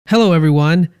Hello,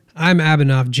 everyone. I'm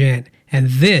Abhinav Jain, and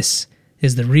this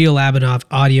is the Real Abhinav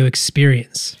Audio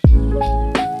Experience.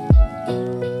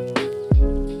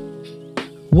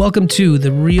 Welcome to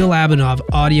the Real Abhinav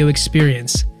Audio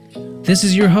Experience. This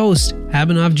is your host,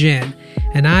 Abhinav Jain,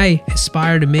 and I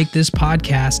aspire to make this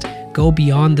podcast go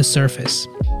beyond the surface.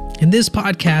 In this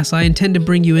podcast, I intend to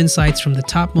bring you insights from the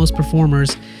topmost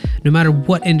performers, no matter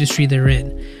what industry they're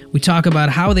in. We talk about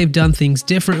how they've done things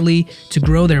differently to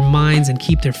grow their minds and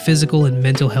keep their physical and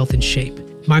mental health in shape.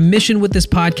 My mission with this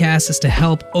podcast is to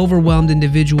help overwhelmed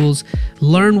individuals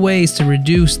learn ways to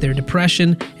reduce their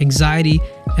depression, anxiety,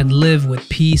 and live with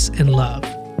peace and love.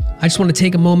 I just want to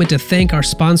take a moment to thank our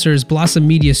sponsors, Blossom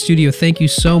Media Studio. Thank you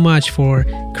so much for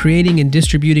creating and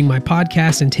distributing my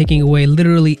podcast and taking away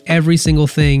literally every single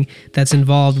thing that's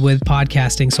involved with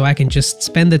podcasting so I can just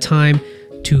spend the time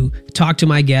to talk to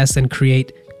my guests and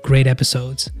create great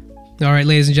episodes. All right,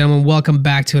 ladies and gentlemen, welcome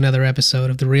back to another episode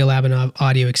of the Real Abhinav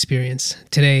Audio Experience.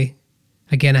 Today,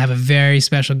 again, I have a very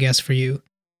special guest for you.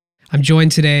 I'm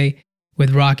joined today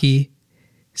with Rocky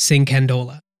Singh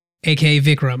Kandola, aka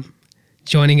Vikram,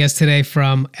 joining us today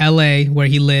from LA, where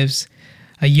he lives,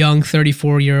 a young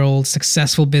 34-year-old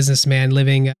successful businessman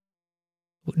living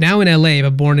now in LA,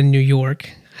 but born in New York,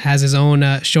 has his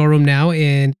own showroom now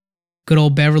in good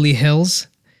old Beverly Hills,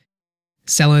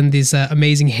 selling this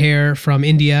amazing hair from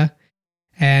India.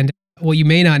 And what you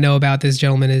may not know about this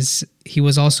gentleman is he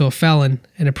was also a felon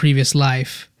in a previous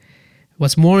life.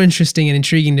 What's more interesting and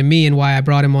intriguing to me and why I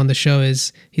brought him on the show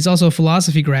is he's also a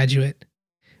philosophy graduate.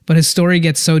 But his story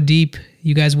gets so deep,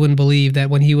 you guys wouldn't believe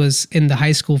that when he was in the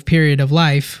high school period of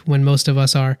life, when most of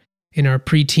us are in our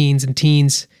pre-teens and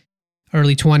teens,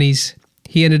 early 20s,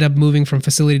 he ended up moving from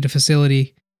facility to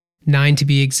facility, 9 to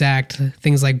be exact,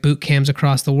 things like boot camps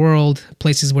across the world,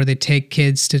 places where they take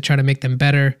kids to try to make them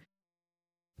better.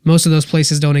 Most of those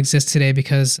places don't exist today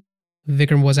because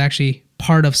Vikram was actually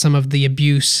part of some of the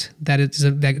abuse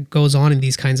that goes on in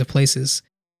these kinds of places.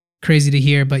 Crazy to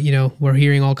hear, but we're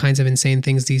hearing all kinds of insane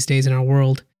things these days in our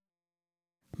world.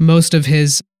 Most of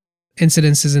his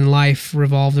incidences in life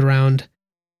revolved around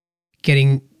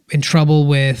getting in trouble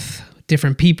with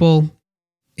different people.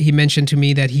 He mentioned to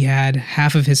me that he had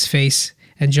half of his face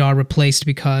and jaw replaced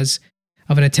because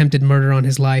of an attempted murder on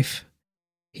his life.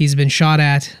 He's been shot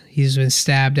at, he's been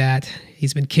stabbed at,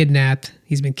 he's been kidnapped,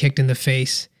 he's been kicked in the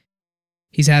face.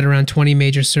 He's had around 20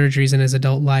 major surgeries in his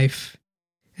adult life,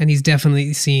 and he's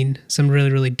definitely seen some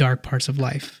really, really dark parts of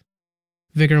life.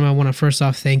 Vikram, I want to first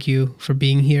off thank you for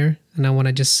being here, and I want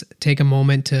to just take a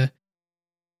moment to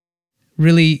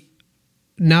really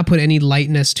not put any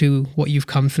lightness to what you've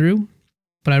come through,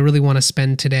 but I really want to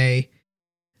spend today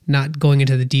not going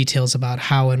into the details about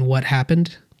how and what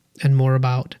happened, and more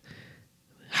about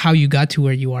how you got to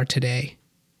where you are today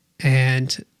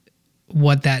and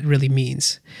what that really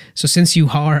means. So since you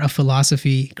are a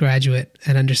philosophy graduate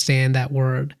and understand that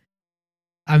word,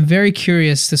 I'm very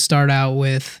curious to start out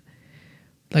with,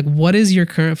 what is your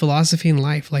current philosophy in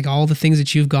life? All the things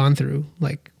that you've gone through,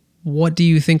 what do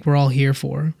you think we're all here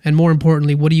for? And more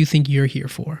importantly, what do you think you're here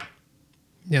for?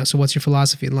 So what's your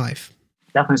philosophy in life?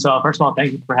 Definitely. So first of all,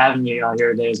 thank you for having me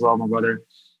here today as well, my brother.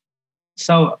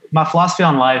 So my philosophy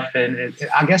on life, and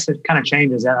I guess it kind of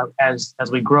changes as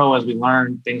we grow, as we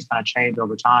learn, things kind of change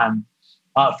over time.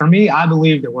 For me, I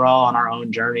believe that we're all on our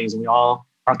own journeys, and we all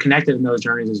are connected in those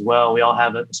journeys as well. We all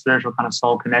have a spiritual kind of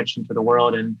soul connection to the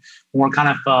world, and when we're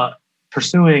kind of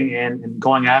pursuing and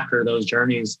going after those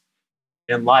journeys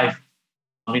in life,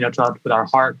 with our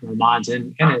heart and our minds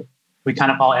in it, we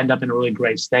kind of all end up in a really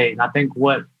great state. And I think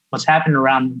what's happening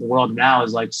around the world now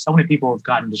is so many people have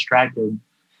gotten distracted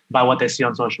by what they see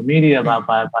on social media,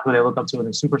 by who they look up to in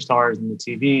the superstars and the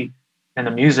TV and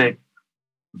the music,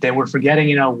 that we're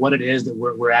forgetting, what it is that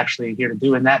we're actually here to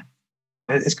do. And that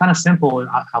it's kind of simple.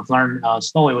 I've learned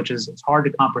slowly, which is it's hard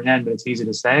to comprehend, but it's easy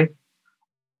to say.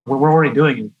 We're already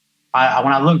doing it.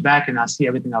 When I look back and I see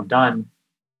everything I've done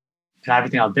and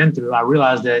everything I've been through, I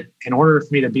realize that in order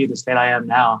for me to be the state I am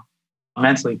now,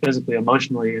 mentally, physically,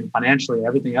 emotionally, and financially,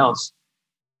 everything else,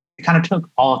 it kind of took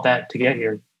all of that to get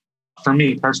here. For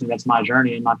me personally, that's my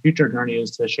journey, and my future journey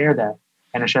is to share that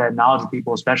and to share that knowledge with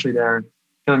people, especially that are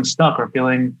feeling stuck or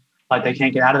feeling like they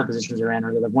can't get out of the positions they're in,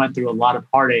 or that have went through a lot of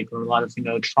heartache or a lot of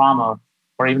trauma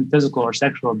or even physical or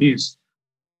sexual abuse.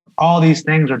 All these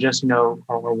things are just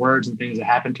are words and things that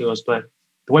happen to us, but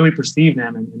the way we perceive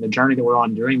them and the journey that we're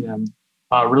on during them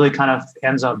really kind of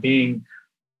ends up being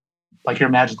like your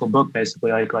magical book,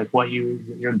 basically, like what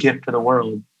your gift to the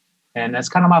world. And that's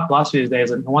kind of my philosophy these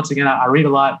days. And once again, I read a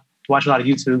lot, watch a lot of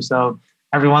YouTube. So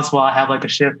every once in a while I have a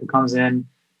shift that comes in.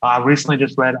 I recently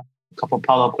just read a couple of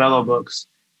Paulo Coelho books.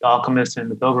 The Alchemist and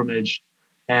The Pilgrimage.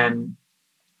 And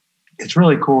it's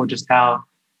really cool just how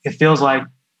it feels like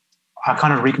I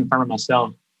kind of reconfirmed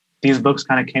myself. These books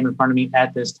kind of came in front of me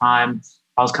at this time.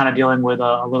 I was kind of dealing with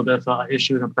a little bit of an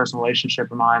issue in a personal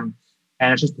relationship of mine.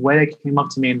 And it's just the way they came up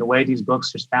to me and the way these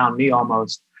books just found me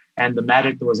almost, and the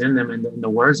magic that was in them and the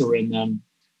words that were in them,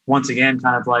 once again,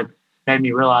 kind of like made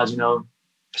me realize,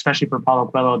 especially for Paulo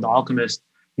Coelho, The Alchemist,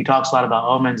 he talks a lot about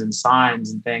omens and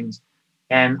signs and things.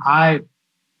 And I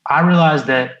realized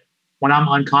that when I'm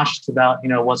unconscious about,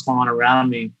 what's going on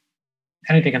around me,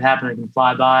 anything can happen. It can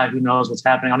fly by. Who knows what's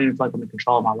happening? I don't even feel like I'm in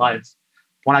control of my life.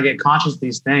 When I get conscious of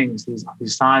these things,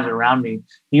 these signs around me,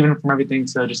 even from everything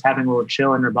to just having a little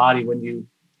chill in your body when you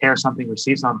hear something or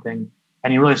see something,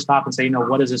 and you really stop and say,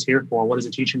 what is this here for? What is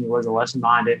it teaching me? What is the lesson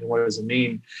behind it? And what does it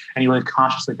mean? And you really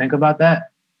consciously think about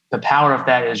that. The power of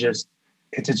that is just,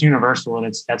 it's universal.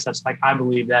 And that's like, I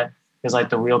believe that is like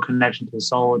the real connection to the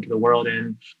soul, to the world,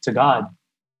 and to God.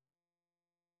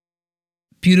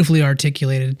 Beautifully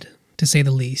articulated, to say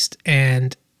the least.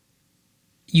 And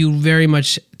you very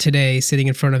much today, sitting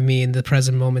in front of me in the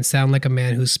present moment, sound like a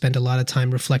man who's spent a lot of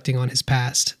time reflecting on his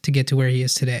past to get to where he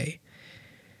is today.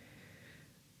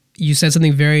 You said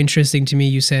something very interesting to me.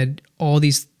 You said all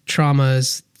these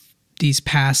traumas, these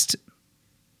past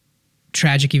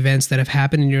tragic events that have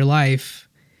happened in your life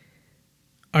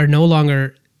are no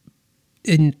longer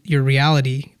in your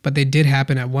reality, but they did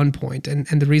happen at one point. And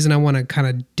the reason I want to kind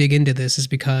of dig into this is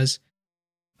because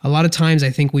a lot of times I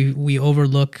think we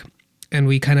overlook and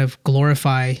we kind of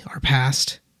glorify our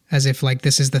past as if like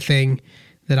this is the thing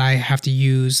that I have to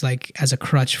use like as a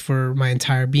crutch for my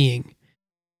entire being.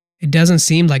 It doesn't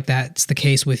seem like that's the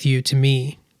case with you to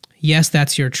me. Yes,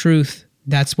 that's your truth.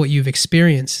 That's what you've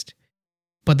experienced.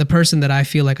 But the person that I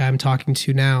feel like I'm talking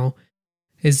to now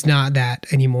is not that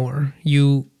anymore.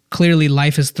 Clearly,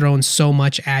 life has thrown so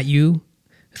much at you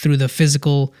through the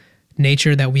physical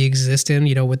nature that we exist in,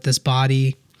 with this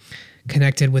body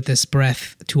connected with this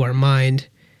breath to our mind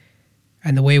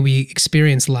and the way we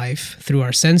experience life through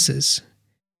our senses.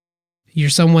 You're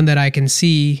someone that I can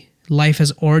see life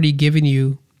has already given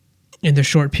you in the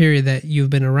short period that you've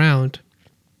been around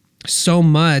so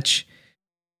much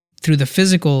through the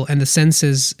physical and the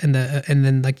senses and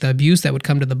then like the abuse that would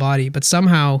come to the body, but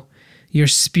somehow your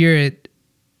spirit,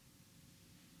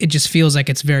 it just feels like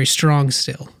it's very strong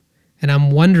still. And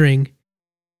I'm wondering,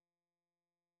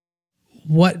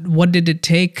 what did it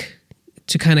take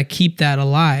to kind of keep that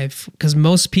alive? Because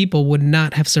most people would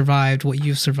not have survived what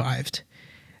you've survived.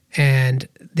 And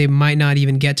they might not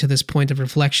even get to this point of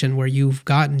reflection where you've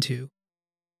gotten to.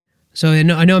 So I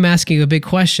know I'm asking you a big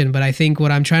question, but I think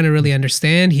what I'm trying to really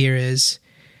understand here is,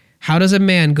 how does a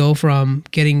man go from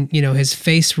getting, his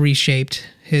face reshaped,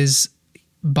 his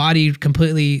body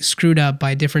completely screwed up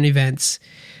by different events,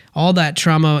 all that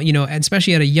trauma, and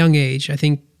especially at a young age, I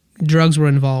think drugs were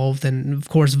involved and of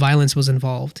course violence was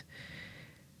involved.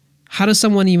 How does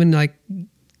someone even like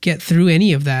get through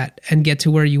any of that and get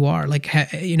to where you are? Like,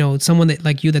 someone that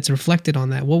like you that's reflected on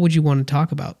that, what would you want to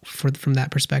talk about from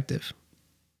that perspective?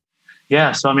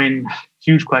 Yeah. So,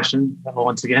 huge question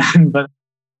once again, but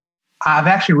I've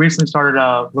actually recently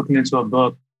started looking into a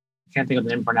book. I can't think of the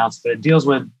name pronounced, but it deals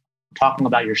with talking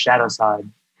about your shadow side.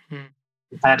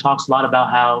 It kind of talks a lot about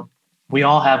how we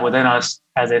all have within us,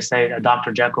 as they say, a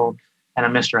Dr. Jekyll and a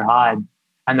Mr. Hyde.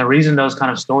 And the reason those kind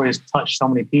of stories touch so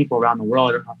many people around the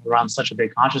world, around such a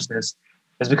big consciousness,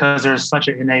 is because there's such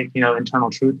an innate, internal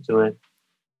truth to it.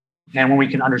 And when we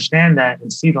can understand that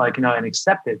and see, and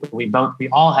accept it, that we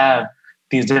all have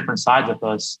these different sides of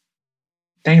us,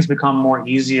 things become more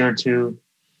easier to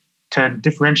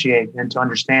differentiate and to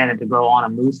understand and to grow on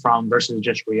and move from versus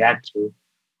just react to.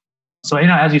 So,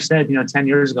 as you said, 10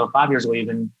 years ago, 5 years ago,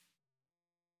 even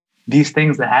these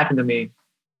things that happened to me,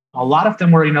 a lot of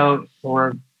them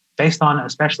were based on,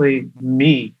 especially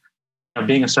me,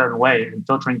 being a certain way and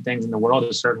filtering things in the world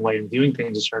a certain way and viewing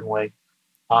things a certain way.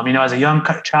 As a young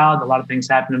child, a lot of things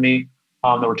happened to me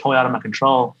that were totally out of my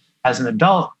control. As an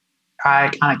adult, I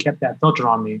kind of kept that filter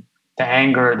on me: the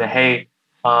anger, the hate,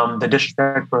 the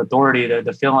disrespect for authority,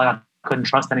 the feeling like I couldn't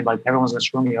trust anybody, everyone's going to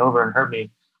screw me over and hurt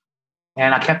me.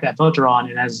 And I kept that filter on.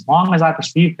 And as long as I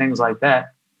perceived things like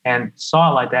that and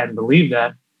saw it like that and believed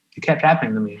that, it kept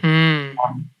happening to me.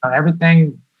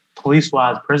 Everything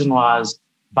police-wise, prison-wise,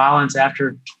 violence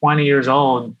after 20 years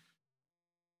old,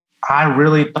 I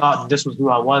really thought this was who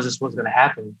I was. This was going to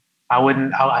happen.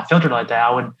 I filtered like that.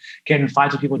 I would get in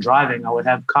fights with people driving. I would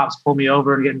have cops pull me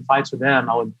over and get in fights with them.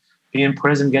 I would be in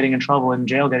prison, getting in trouble, in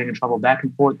jail, getting in trouble, back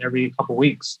and forth every couple of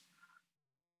weeks.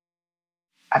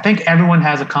 I think everyone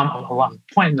has a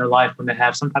point in their life when they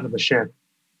have some type of a shift,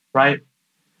 right?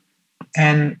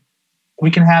 And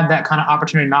we can have that kind of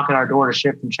opportunity knock at our door to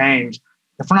shift and change.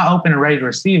 If we're not open and ready to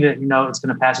receive it, it's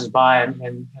going to pass us by.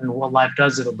 And what life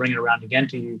does, it'll bring it around again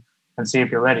to you and see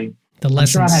if you're ready. The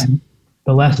lessons. Sure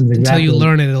the lessons, exactly. Until you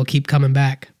learn it, it'll keep coming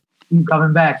back. Keep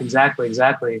coming back,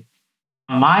 exactly.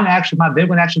 My big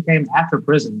one actually came after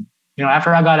prison.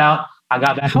 After I got out, I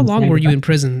got back. How long were you in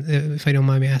prison, if I don't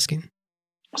mind me asking?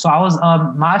 So I was,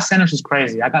 my sentence was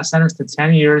crazy. I got sentenced to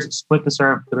 10 years, split to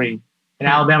serve 3. In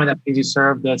Alabama, that means you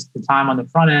serve the time on the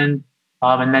front end.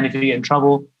 And then if you get in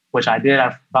trouble, which I did,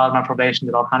 I filed my probation,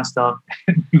 did all kind of stuff.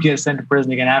 You get sent to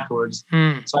prison again afterwards.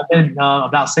 So I did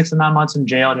about 6 to 9 months in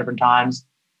jail at different times.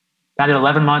 I did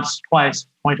 11 months twice,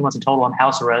 22 months in total on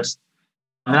house arrest.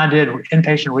 And then I did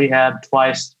inpatient rehab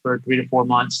twice for 3 to 4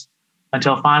 months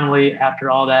until finally,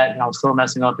 after all that, I was still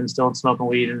messing up and still smoking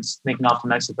weed and sneaking off to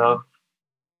Mexico.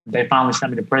 They finally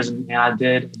sent me to prison, and I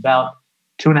did about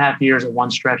 2.5 years at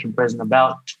one stretch in prison,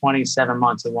 about 27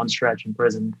 months at one stretch in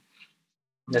prison.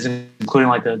 That's including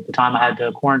like the time I had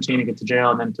to quarantine and get to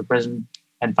jail and then to prison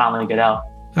and finally get out.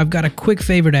 I've got a quick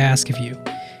favor to ask of you.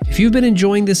 If you've been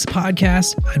enjoying this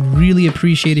podcast, I'd really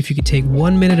appreciate if you could take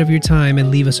 1 minute of your time and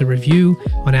leave us a review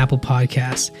on Apple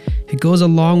Podcasts. It goes a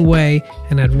long way,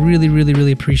 and I'd really, really,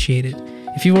 really appreciate it.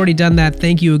 If you've already done that,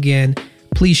 thank you again.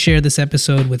 Please share this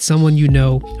episode with someone you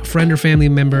know, a friend or family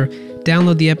member.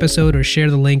 Download the episode or share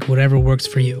the link, whatever works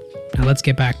for you. Now let's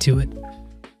get back to it.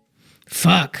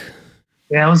 Fuck.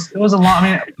 Yeah, it was a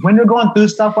long, when you're going through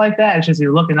stuff like that, it's just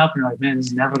you're looking up and you're like, man, this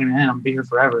is never going to end. I'm going to be here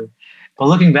forever. But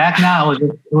looking back now, it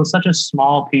was such a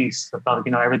small piece of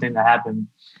everything that happened.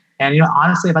 And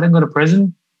honestly, if I didn't go to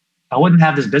prison, I wouldn't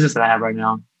have this business that I have right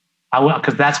now. I would,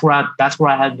 because that's where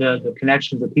I had the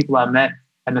connections, the people I met,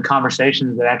 and the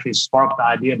conversations that actually sparked the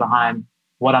idea behind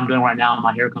what I'm doing right now in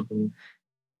my hair company.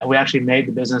 And we actually made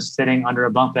the business sitting under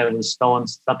a bunk bed with a stolen,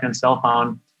 stuck-in cell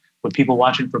phone, with people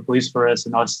watching for police for us,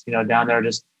 and us, down there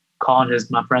just calling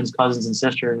my friends, cousins, and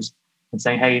sisters, and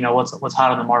saying, hey, what's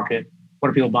hot on the market? What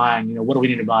are people buying? What do we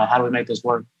need to buy? How do we make this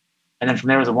work? And then from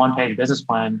there was a 1-page business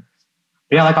plan.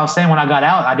 But yeah, like I was saying, when I got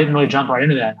out, I didn't really jump right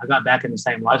into that. I got back in the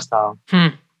same lifestyle.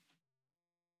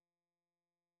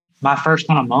 My first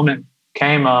kind of moment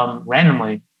came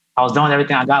randomly. I was doing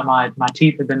everything. I got my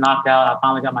teeth had been knocked out. I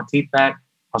finally got my teeth back.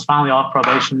 I was finally off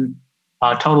probation,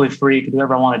 totally free, could do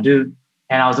whatever I want to do.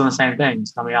 And I was doing the same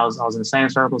things. I was in the same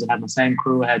circles. I had my same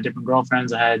crew. I had different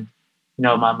girlfriends. I had,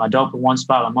 my dope at one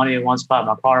spot, my money at one spot,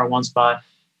 my car at one spot.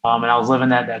 And I was living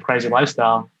that crazy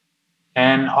lifestyle.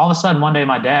 And all of a sudden, one day,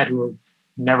 my dad, who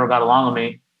never got along with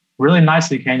me, really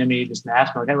nicely came to me just to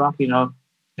ask me, like, hey, Rocky, you're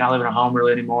not living at home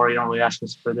really anymore. You don't really ask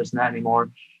us for this and that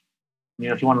anymore.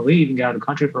 If you want to leave and get out of the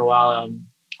country for a while,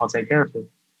 I'll take care of it.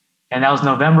 And that was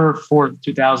November 4th,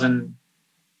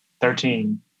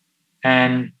 2013.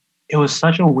 And it was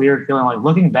such a weird feeling. Like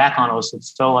looking back on it,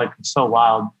 it's so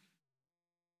wild.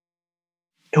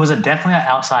 It was definitely an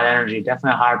outside energy,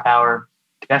 definitely a higher power,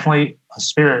 definitely a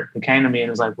spirit that came to me and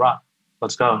was like, Rock,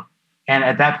 let's go. And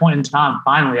at that point in time,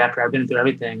 finally, after I've been through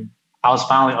everything, I was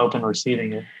finally open to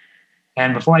receiving it.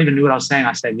 And before I even knew what I was saying,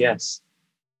 I said yes.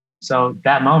 So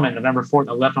that moment, November 4th,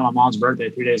 I left on my mom's birthday.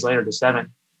 3 days later, the 7th,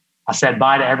 I said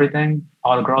bye to everything,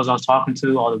 all the girls I was talking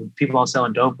to, all the people I was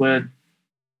selling dope with.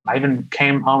 I even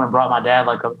came home and brought my dad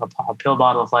like a pill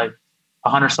bottle of like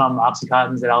 100-some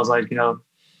Oxycontins that I was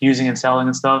using and selling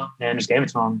and stuff, and just gave it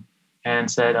to him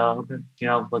and said, okay,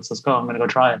 let's go. I'm going to go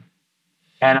try it.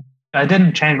 And I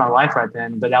didn't change my life right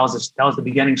then, but that was the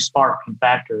beginning spark and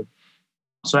factor.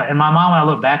 So in my mind, when I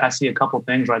look back, I see a couple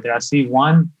things right there. I see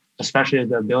one, especially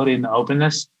the ability and the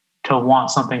openness to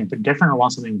want something different or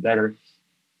want something better.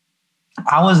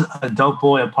 I was a dope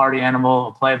boy, a party animal,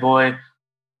 a playboy,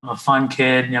 a fun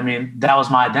kid. That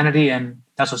was my identity, and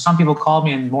that's what some people called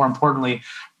me. And more importantly,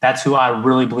 that's who I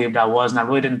really believed I was. And I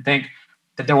really didn't think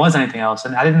that there was anything else.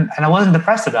 And I wasn't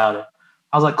depressed about it.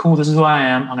 I was like, cool, this is who I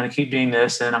am. I'm going to keep being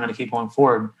this, and I'm going to keep going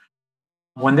forward.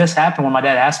 When this happened, when my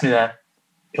dad asked me that,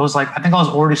 it was like, I think I was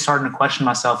already starting to question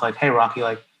myself, like, hey, Rocky,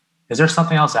 like, is there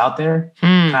something else out there?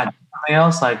 Can I do something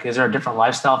else? Like, is there a different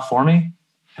lifestyle for me?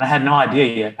 And I had no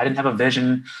idea yet. I didn't have a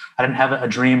vision. I didn't have a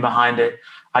dream behind it.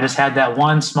 I just had that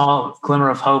one small glimmer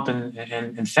of hope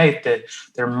and faith that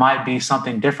there might be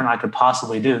something different I could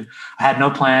possibly do. I had no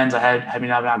plans.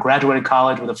 I graduated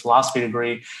college with a philosophy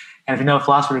degree. And if you know a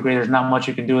philosophy degree, there's not much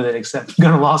you can do with it except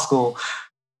go to law school.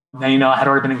 And, I had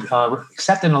already been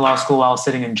accepted into law school while I was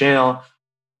sitting in jail.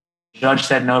 The judge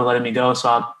said no to letting me go.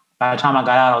 So by the time I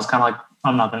got out, I was kind of like,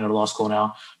 I'm not going to go to law school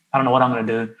now. I don't know what I'm going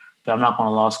to do, but I'm not going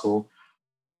to law school.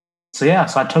 So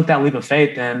I took that leap of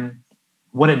faith, and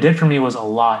what it did for me was a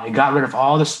lot. It got rid of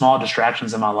all the small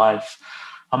distractions in my life.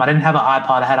 I didn't have an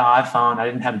iPod. I had an iPhone. I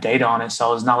didn't have data on it. So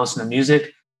I was not listening to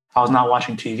music. I was not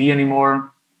watching TV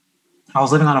anymore. I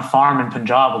was living on a farm in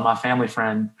Punjab with my family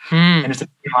friend, and it's a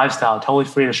free lifestyle, totally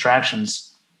free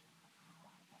distractions.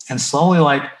 And slowly,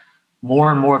 like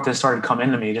more and more of this started to come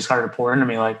into me, just started to pour into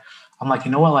me. Like, I'm like,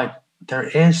 you know what? Like, there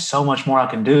is so much more I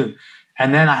can do.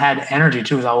 And then I had energy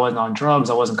too, because I wasn't on drugs.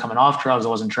 I wasn't coming off drugs. I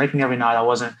wasn't drinking every night. I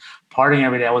wasn't partying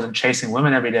every day. I wasn't chasing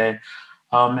women every day.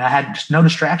 I had just no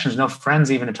distractions, no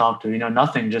friends even to talk to,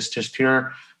 nothing, just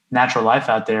pure natural life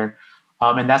out there.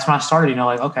 And that's when I started,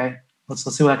 like, okay, let's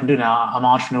see what I can do now. I'm an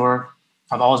entrepreneur.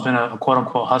 I've always been a quote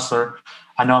unquote hustler.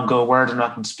 I know I'm good with words. I know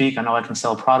I can speak. I know I can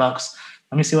sell products.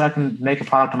 Let me see what I can make a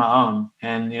product of my own.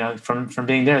 And, from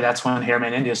being there, that's when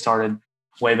Hairman India started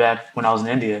way back when I was in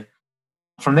India.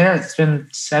 From there, it's been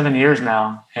 7 years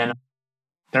now. And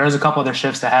there is a couple other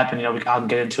shifts that happen. I'll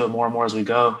get into it more and more as we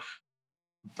go.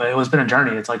 But it's been a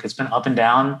journey. It's been up and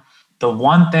down. The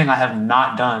one thing I have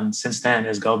not done since then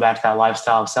is go back to that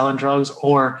lifestyle of selling drugs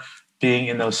or being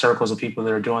in those circles of people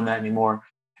that are doing that anymore.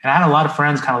 And I had a lot of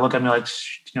friends kind of look at me like,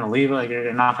 leave it. Like,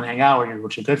 you're not going to hang out, or you're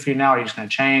good for you now, or you're just going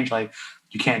to change. Like,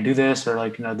 you can't do this, or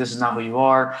like, this is not who you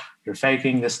are. You're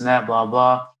faking this and that, blah,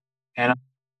 blah. And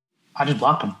I just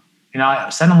blocked them. I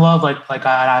send them love. Like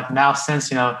I've now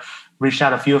since, reached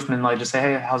out a few of them and like just say,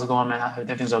 hey, how's it going, man?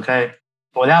 Everything's okay.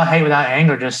 But without hate, without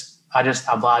anger, I just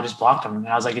blocked them. And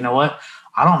I was like, you know what?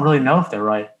 I don't really know if they're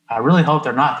right. I really hope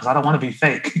they're not, because I don't want to be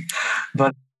fake.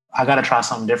 But I got to try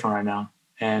something different right now.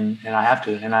 And I have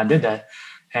to. And I did that.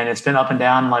 And it's been up and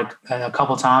down. Like a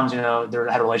couple of times, I had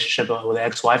a relationship with an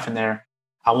ex-wife in there.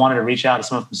 I wanted to reach out to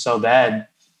some of them so bad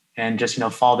and just,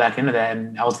 fall back into that.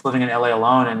 And I was living in LA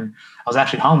alone, and I was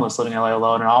actually homeless living in LA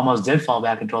alone. And I almost did fall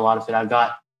back into a lot of it. I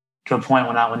got to a point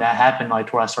when that happened, like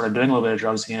to where I started doing a little bit of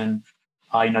drugs again.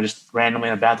 Just randomly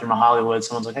in a bathroom in Hollywood,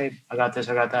 someone's like, hey, I got this,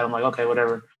 I got that. I'm like, okay,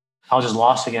 whatever. I was just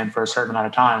lost again for a certain amount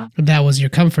of time. That was your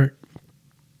comfort,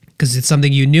 because it's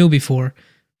something you knew before.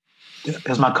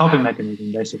 It's my coping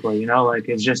mechanism, basically. Like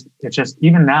it's just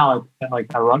even now,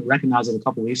 like I recognized it a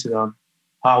couple of weeks ago.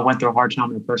 I went through a hard time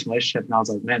in a personal relationship, and I was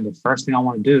like, man, the first thing I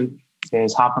want to do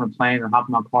is hop on a plane or hop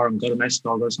in my car and go to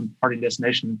Mexico or go to some party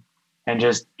destination and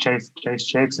just chase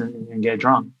chicks and get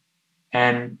drunk.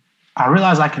 And I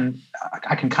realize I can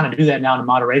kind of do that now in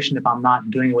moderation if I'm not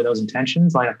doing it with those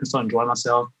intentions. Like I can still enjoy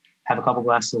myself, have a couple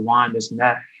glasses of wine, this and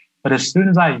that. But as soon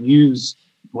as I use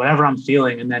whatever I'm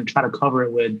feeling and then try to cover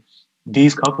it with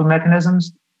these coping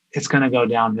mechanisms, it's going to go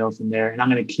downhill from there. And I'm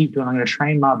going to keep doing, I'm going to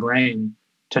train my brain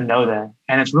to know that.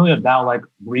 And it's really about like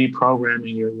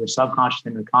reprogramming your subconscious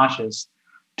and your conscious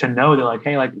to know that like,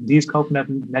 hey, like these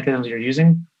coping mechanisms you're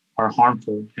using are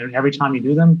harmful. And every time you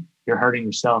do them, you're hurting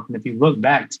yourself. And if you look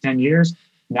back 10 years,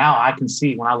 now I can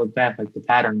see when I look back, like the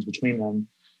patterns between them,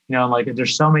 like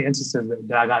there's so many instances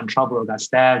that I got in trouble or got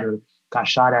stabbed or got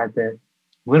shot at that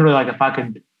literally, like if I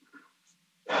could,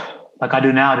 like I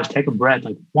do now, just take a breath,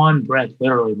 like one breath,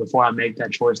 literally before I make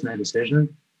that choice and that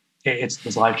decision,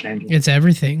 it's life changing. It's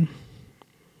everything.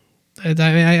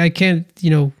 I can't,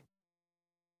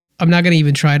 I'm not going to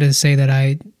even try to say that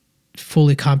I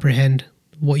fully comprehend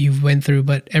what you've went through,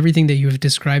 but everything that you've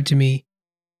described to me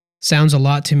sounds a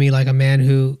lot to me like a man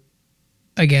who,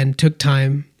 again, took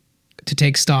time to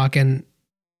take stock. And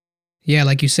yeah,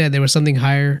 like you said, there was something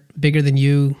higher, bigger than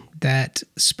you that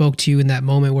spoke to you in that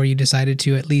moment where you decided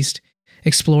to at least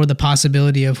explore the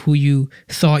possibility of who you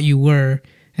thought you were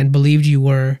and believed you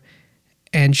were,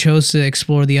 and chose to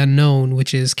explore the unknown,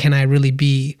 which is, can I really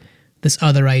be this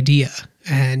other idea?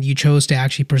 And you chose to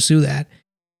actually pursue that.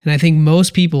 And I think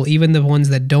most people, even the ones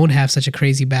that don't have such a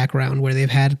crazy background where they've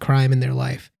had crime in their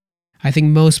life, I think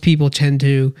most people tend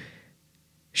to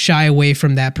shy away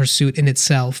from that pursuit in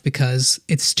itself because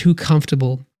it's too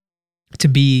comfortable to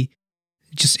be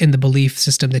just in the belief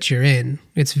system that you're in.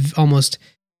 It's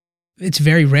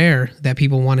very rare that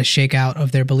people want to shake out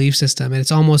of their belief system. And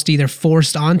it's almost either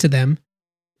forced onto them,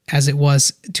 as it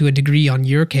was to a degree on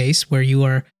your case, where you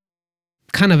are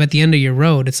kind of at the end of your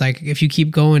road. It's like, if you keep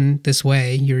going this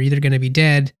way, you're either going to be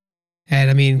dead.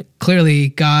 And I mean, clearly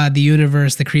God, the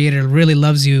universe, the creator really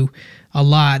loves you a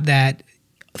lot, that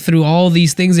through all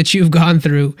these things that you've gone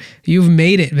through, you've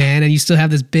made it, man. And you still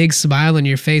have this big smile on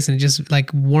your face. And it just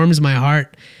like warms my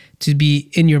heart to be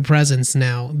in your presence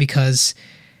now, because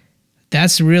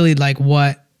that's really like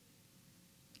what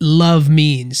love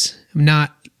means.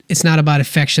 It's not about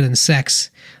affection and sex.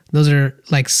 Those are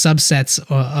like subsets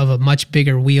of a much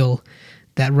bigger wheel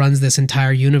that runs this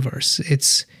entire universe.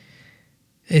 It's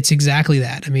exactly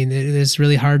that. I mean, it's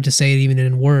really hard to say it even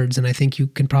in words, and I think you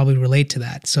can probably relate to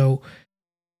that. So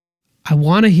I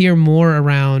want to hear more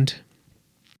around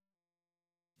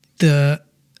the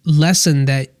lesson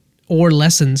that, or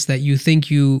lessons that you think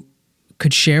you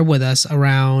could share with us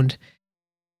around,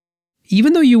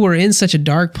 even though you were in such a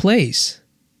dark place,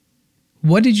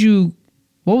 what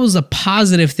was the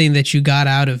positive thing that you got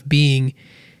out of being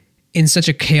in such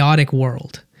a chaotic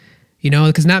world?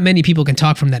 Because not many people can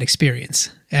talk from that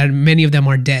experience, and many of them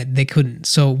are dead. They couldn't.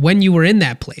 So when you were in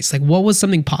that place, like, what was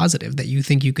something positive that you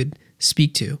think you could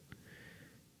speak to?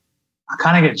 I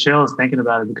kind of get chills thinking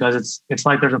about it, because it's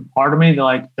like there's a part of me that,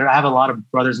 like, I have a lot of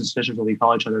brothers and sisters that we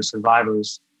call each other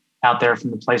survivors out there from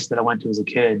the place that I went to as a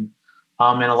kid.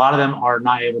 And a lot of them are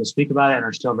not able to speak about it and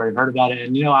are still very hurt about it.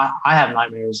 And, I have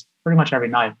nightmares pretty much every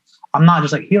night. I'm not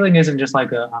just like, healing isn't just like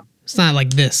it's not like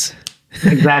this.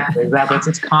 Exactly.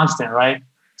 It's constant, right?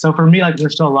 So for me, like,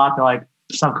 there's still a lot that, like,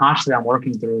 subconsciously I'm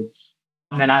working through.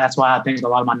 And that's why I think a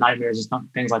lot of my nightmares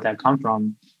and things like that come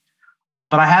from.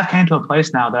 But I have came to a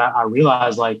place now that I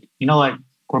realize, like, like,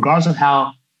 regardless of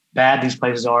how bad these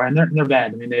places are, and they're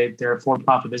bad. I mean, they're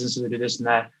for-profit businesses that do this and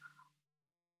that.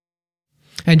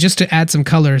 And just to add some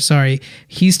color,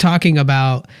 he's talking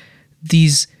about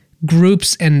these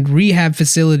groups and rehab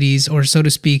facilities, or so to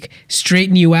speak,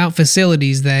 straighten you out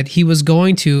facilities that he was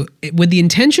going to with the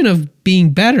intention of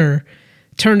being better.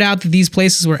 Turned out that these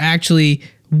places were actually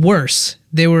worse.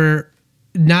 They were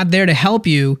not there to help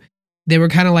you. They were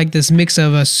kind of like this mix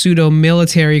of a pseudo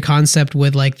military concept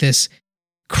with like this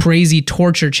crazy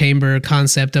torture chamber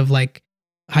concept of like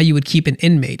how you would keep an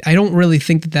inmate. I don't really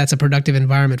think that that's a productive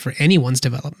environment for anyone's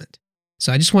development.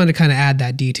 So I just wanted to kind of add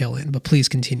that detail in, but please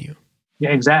continue.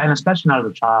 Yeah, exactly. And especially not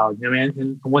as a child.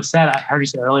 And what's sad, I heard you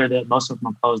say earlier that most of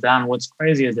them are closed down. What's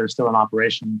crazy is they're still in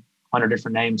operation under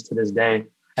different names to this day.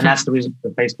 And that's the reason for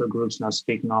the Facebook groups and us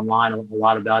speaking online a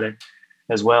lot about it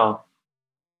as well.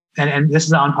 And this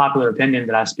is an unpopular opinion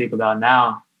that I speak about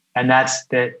now. And that's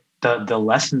that the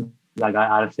lesson that I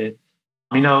got out of it.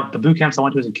 The boot camps I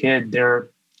went to as a kid, they're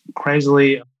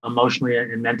crazily emotionally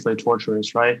and mentally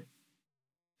torturous, right?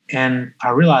 And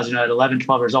I realized, at 11,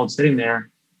 12 years old, sitting there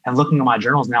and looking at my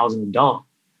journals now as an adult,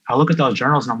 I look at those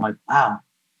journals and I'm like, wow,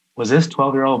 was this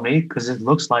 12-year-old me? Because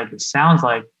it sounds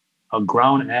like a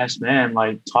grown ass man,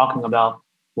 like, talking about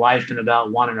life and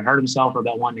about wanting to hurt himself or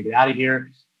about wanting to get out of here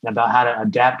and about how to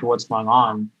adapt to what's going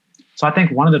on. So I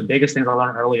think one of the biggest things I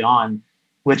learned early on,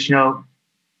 which,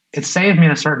 it saved me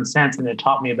in a certain sense and it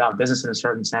taught me about business in a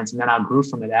certain sense, and then I grew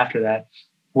from it after that,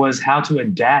 was how to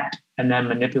adapt and then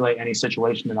manipulate any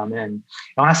situation that I'm in. And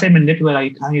when I say manipulate, I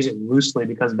kind of use it loosely,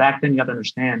 because back then you have to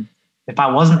understand, if I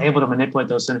wasn't able to manipulate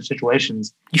those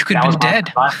situations, you could be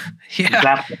dead. Yeah.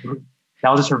 Exactly. That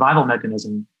was a survival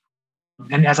mechanism.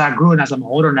 And as I grew and as I'm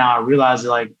older now, I realized,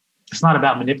 like, it's not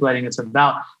about manipulating. It's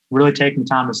about really taking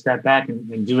time to step back and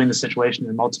viewing the situation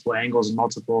in multiple angles and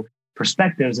multiple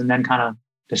perspectives, and then kind of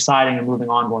deciding and moving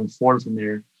on, going forward from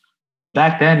there.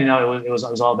 Back then, it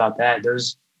was all about that.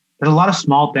 There's a lot of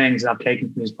small things that I've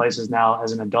taken from these places now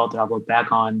as an adult that I've looked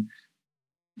back on.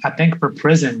 I think for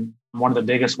prison, one of the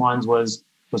biggest ones was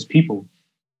people.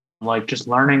 Like, just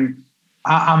learning.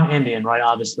 I'm Indian, right?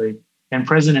 Obviously. In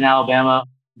prison in Alabama,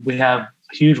 we have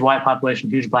a huge white population,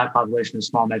 huge black population, a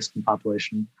small Mexican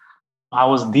population.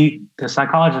 The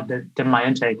psychologist that did my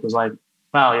intake was like,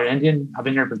 wow, you're Indian? I've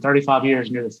been here for 35 years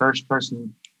and you're the first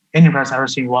Indian person I've ever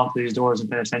seen walk through these doors in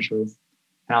penitentiary. And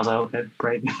I was like, okay,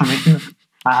 great.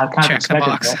 I kind of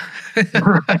expected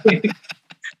that. Right?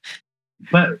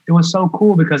 But it was so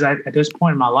cool because at this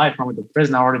point in my life, when I went to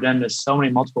prison, I've already been to so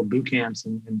many multiple boot camps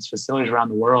and facilities around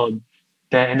the world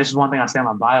and this is one thing I say in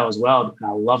my bio as well, that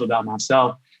I love about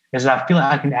myself, is that I feel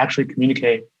like I can actually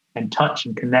communicate and touch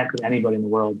and connect with anybody in the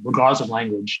world, regardless of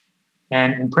language.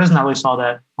 And in prison, I really saw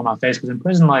that on my face, because in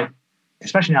prison, like,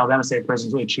 especially in Alabama State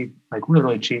prisons, really cheap, like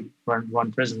really cheap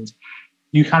run prisons.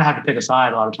 You kind of have to pick a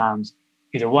side a lot of times,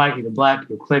 either white, either black,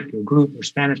 your clique, your group, or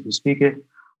Spanish, you speak it,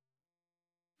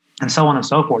 and so on and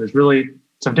so forth.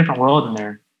 It's a different world in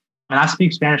there. And I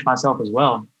speak Spanish myself as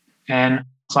well. And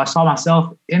so I saw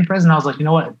myself in prison. I was like, you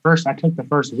know what? At first, I took the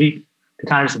first week to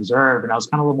kind of just observe, and I was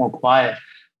kind of a little more quiet.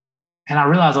 And I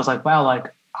realized, I was like, wow,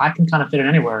 like, I can kind of fit in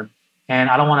anywhere. And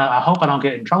I hope I don't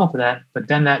get in trouble for that. But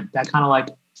then that kind of like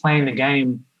playing the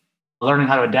game, learning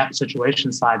how to adapt to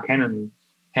situation side came to me.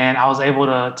 And I was able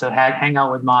to hang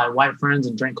out with my white friends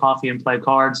and drink coffee and play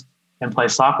cards and play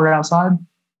soccer outside.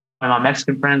 And my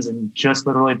Mexican friends and just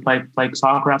literally play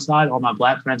soccer outside, or my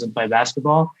black friends and play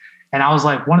basketball. And I was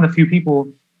like one of the few people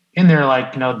in there,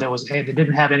 like, that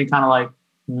didn't have any kind of like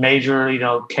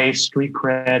major, case street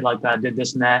cred, like that I did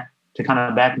this and that to kind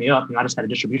of back me up. I just had a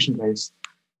distribution base.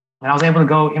 And I was able to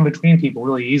go in between people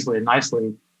really easily and nicely.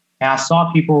 And I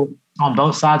saw people on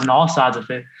both sides and all sides of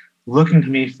it looking to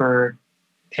me for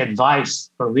advice,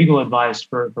 for legal advice,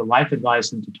 for life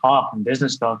advice, and to talk and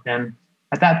business stuff. And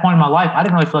at that point in my life, I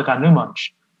didn't really feel like I knew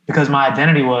much because my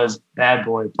identity was bad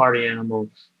boy, party animal,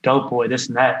 dope boy, this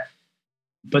and that.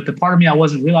 But the part of me I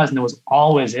wasn't realizing that was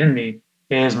always in me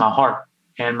is my heart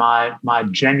and my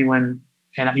genuine.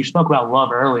 And you spoke about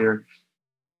love earlier.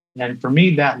 And for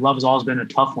me, that love has always been a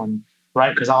tough one,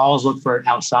 right? Because I always look for it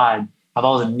outside. I've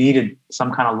always needed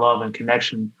some kind of love and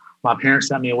connection. My parents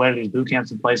sent me away to these boot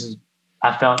camps and places.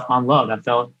 I felt unloved. I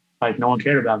felt like no one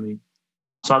cared about me.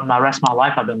 So the rest of my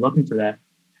life, I've been looking for that.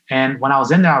 And when I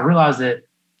was in there, I realized that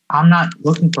I'm not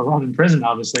looking for love in prison,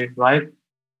 obviously, right?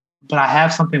 But I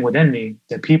have something within me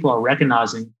that people are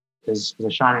recognizing as a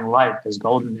shining light, as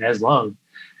golden, as love.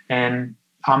 And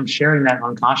I'm sharing that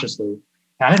unconsciously. And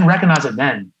I didn't recognize it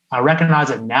then. I recognize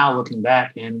it now looking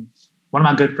back. And one of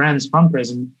my good friends from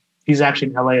prison, he's actually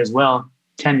in LA as well.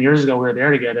 10 years ago, we were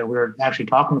there together. We were actually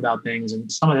talking about things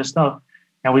and some of this stuff.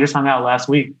 And we just hung out last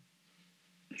week.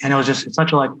 And it was just, it's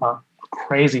such a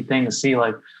crazy thing to see.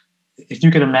 Like, if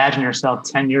you could imagine yourself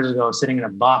 10 years ago sitting in a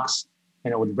box,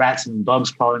 with rats and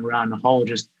bugs crawling around in a hole,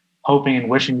 just hoping and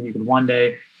wishing that you could one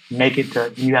day make it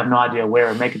to, you have no idea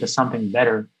where, make it to something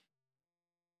better.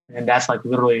 And that's like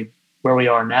literally where we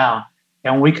are now.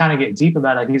 And when we kind of get deep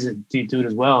about it, he's a deep dude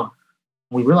as well.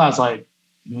 We realize like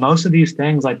most of these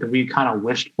things like that we kind of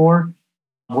wished for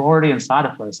were already inside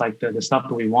of us, like the stuff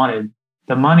that we wanted.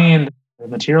 The money and the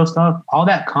material stuff, all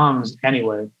that comes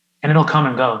anyway, and it'll come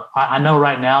and go. I know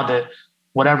right now that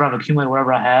whatever I've accumulated,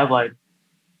 whatever I have, like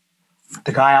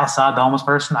the guy outside, the homeless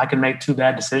person, I can make 2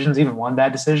 bad decisions, even 1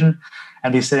 bad decision,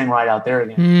 and be sitting right out there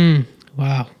again.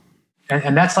 Wow.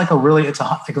 And that's like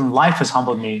life has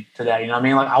humbled me to that. You know what I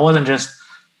mean? Like I wasn't just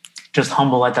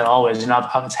humble like that always.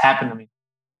 It's happened to me.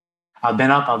 I've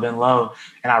been up, I've been low.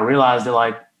 And I realized that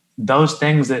like those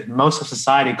things that most of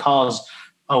society calls,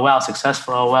 oh, wow,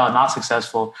 successful, oh, wow, not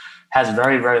successful, has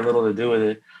very, very little to do with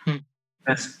it.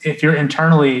 If you're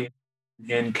internally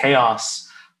in chaos,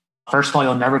 first of all,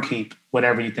 you'll never keep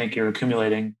whatever you think you're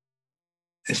accumulating.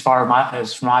 As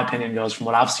my opinion goes, from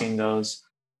what I've seen goes.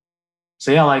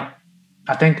 So yeah, like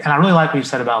I think, and I really like what you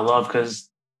said about love, because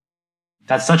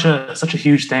that's such a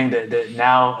huge thing that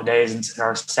nowadays in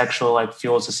our sexual like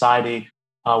fueled society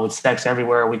with sex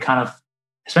everywhere, we kind of,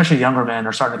 especially younger men,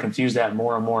 are starting to confuse that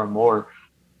more and more and more.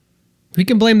 We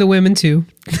can blame the women too.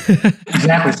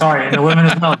 Exactly. Sorry, and the women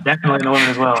as well. Definitely the women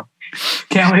as well.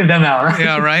 Can't leave them out, right?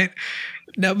 Yeah, right.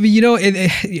 Now,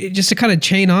 just to kind of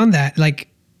chain on that, like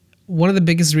one of the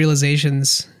biggest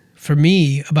realizations for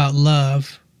me about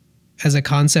love as a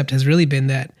concept has really been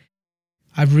that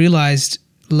I've realized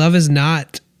love is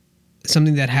not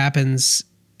something that happens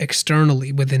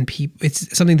externally within people.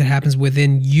 It's something that happens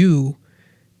within you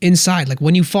inside. Like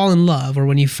when you fall in love or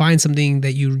when you find something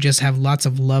that you just have lots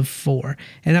of love for.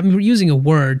 And I'm using a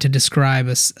word to describe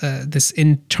this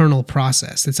internal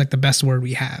process. It's like the best word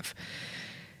we have.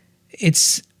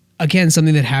 It's, again,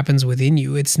 something that happens within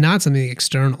you. It's not something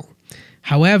external.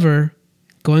 However,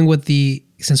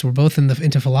 since we're both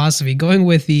into philosophy, going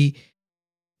with the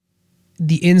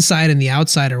inside and the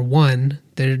outside are one.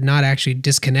 They're not actually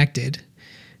disconnected.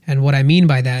 And what I mean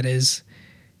by that is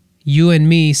you and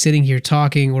me sitting here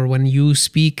talking, or when you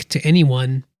speak to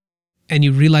anyone and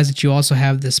you realize that you also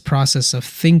have this process of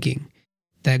thinking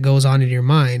that goes on in your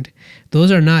mind,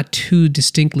 those are not 2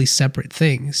 distinctly separate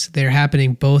things. They're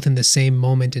happening both in the same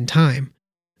moment in time,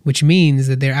 which means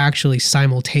that they're actually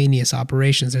simultaneous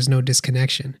operations. There's no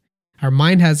disconnection. Our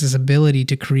mind has this ability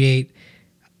to create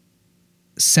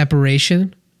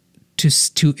separation,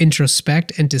 to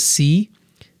introspect and to see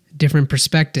different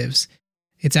perspectives.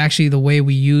 It's actually the way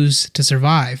we use to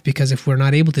survive, because if we're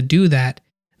not able to do that,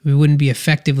 we wouldn't be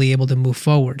effectively able to move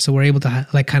forward. So we're able to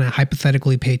like kind of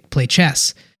hypothetically play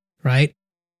chess, right?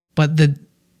 But the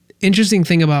interesting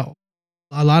thing about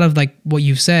a lot of like what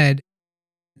you've said,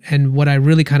 and what I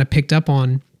really kind of picked up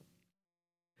on,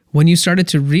 when you started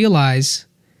to realize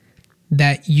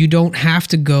that you don't have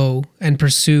to go and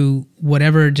pursue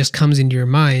whatever just comes into your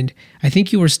mind, I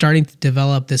think you were starting to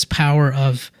develop this power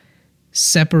of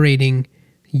separating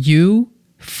you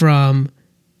from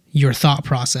your thought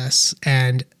process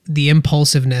and the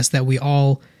impulsiveness that we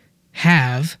all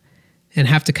have, and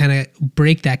have to kind of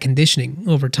break that conditioning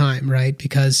over time, right?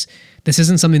 Because this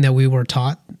isn't something that we were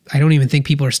taught. I don't even think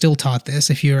people are still taught this.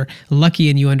 If you're lucky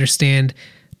and you understand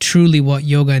truly what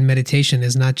yoga and meditation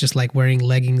is, not just like wearing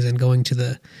leggings and going to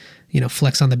the,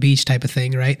 flex on the beach type of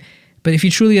thing, right? But if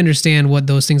you truly understand what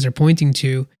those things are pointing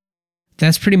to,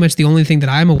 that's pretty much the only thing that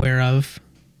I'm aware of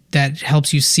that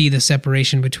helps you see the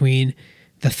separation between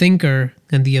the thinker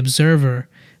and the observer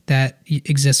that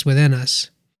exists within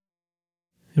us,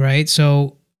 right?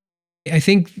 So I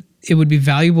think it would be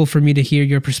valuable for me to hear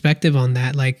your perspective on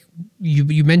that. Like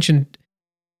you mentioned,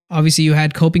 obviously you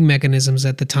had coping mechanisms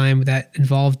at the time that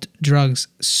involved drugs.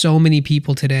 So many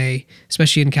people today,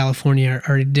 especially in California,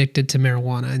 are addicted to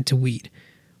marijuana and to weed.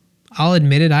 I'll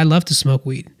admit it, I love to smoke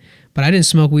weed, but I didn't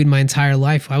smoke weed my entire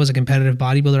life. I was a competitive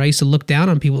bodybuilder. I used to look down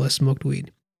on people that smoked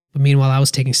weed. But meanwhile, I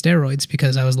was taking steroids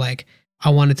because I was like, I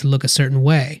wanted to look a certain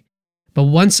way. But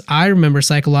once I remember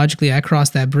psychologically, I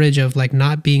crossed that bridge of like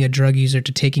not being a drug user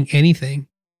to taking anything.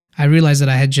 I realized that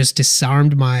I had just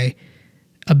disarmed my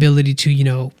ability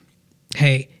to,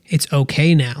 hey, it's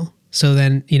okay now. So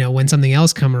then, when something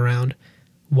else come around,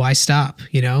 why stop?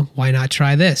 Why not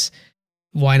try this?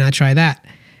 Why not try that?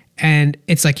 And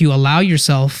it's like you allow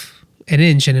yourself an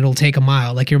inch and it'll take a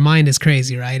mile. Like your mind is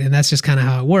crazy, right? And that's just kind of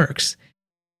how it works.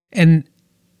 And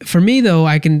for me, though,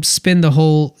 I can spin the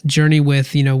whole journey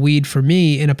with, weed for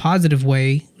me in a positive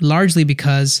way, largely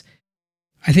because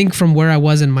I think from where I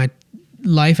was in my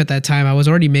life at that time, I was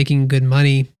already making good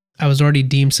money. I was already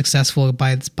deemed successful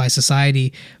by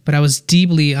society, but I was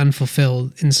deeply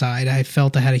unfulfilled inside. I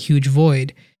felt I had a huge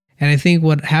void. And I think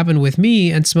what happened with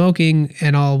me and smoking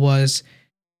and all was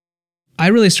I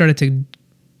really started to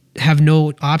have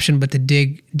no option but to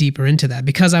dig deeper into that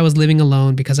because I was living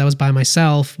alone, because I was by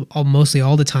myself mostly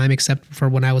all the time, except for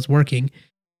when I was working.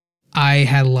 I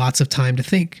had lots of time to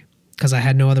think because I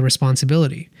had no other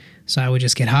responsibility. So I would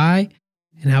just get high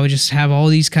and I would just have all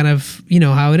these kind of,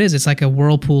 how it is. It's like a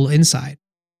whirlpool inside.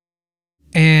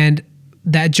 And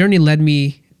that journey led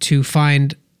me to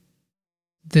find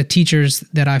the teachers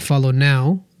that I follow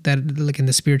now, that like in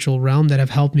the spiritual realm, that have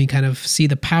helped me kind of see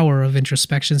the power of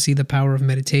introspection, see the power of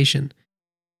meditation.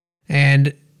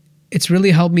 And it's really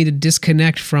helped me to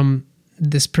disconnect from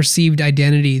this perceived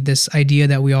identity, this idea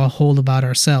that we all hold about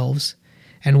ourselves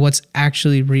and what's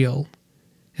actually real.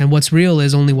 And what's real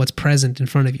is only what's present in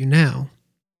front of you now.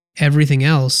 Everything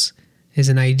else is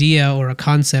an idea or a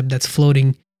concept that's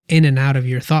floating in and out of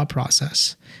your thought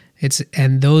process.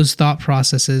 And those thought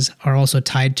processes are also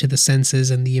tied to the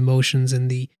senses and the emotions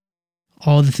and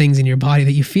all the things in your body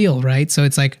that you feel, right? So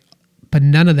it's like, but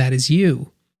none of that is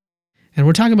you. And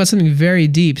we're talking about something very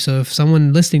deep. So if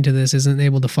someone listening to this isn't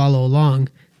able to follow along,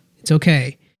 it's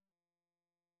okay.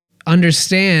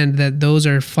 Understand that those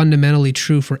are fundamentally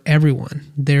true for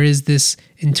everyone. There is this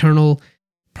internal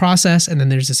process and then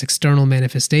there's this external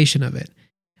manifestation of it.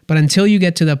 But until you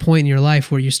get to that point in your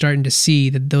life where you're starting to see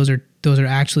that those are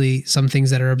actually some things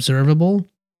that are observable,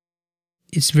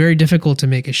 it's very difficult to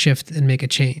make a shift and make a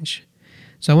change.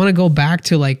 So I want to go back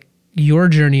to like your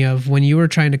journey of when you were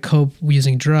trying to cope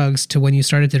using drugs to when you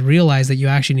started to realize that you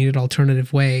actually needed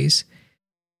alternative ways.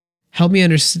 Help me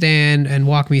understand and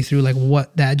walk me through like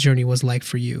what that journey was like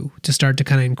for you to start to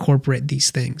kind of incorporate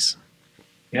these things.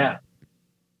 Yeah.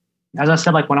 As I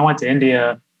said, like when I went to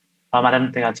India, I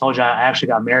didn't think I told you, I actually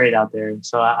got married out there.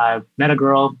 So I met a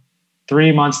girl.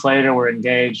 3 months later, we're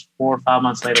engaged. 4 or 5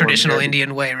 months later, traditional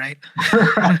Indian way, right?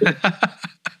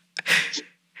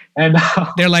 And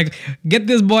they're like, get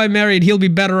this boy married. He'll be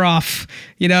better off.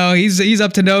 He's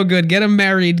up to no good. Get him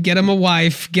married. Get him a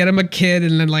wife. Get him a kid,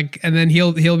 and then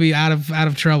he'll be out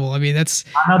of trouble. I mean, that's.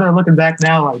 I know they're looking back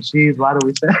now, like, geez, why do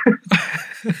we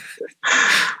say?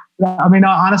 I mean,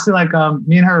 honestly, like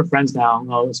me and her are friends now.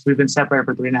 We've been separated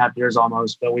for 3.5 years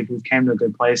almost, but we've came to a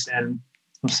good place, and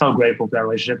I'm so grateful for that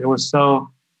relationship.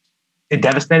 It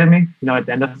devastated me, at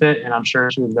the end of it, and I'm sure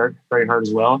she was very, very hurt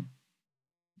as well.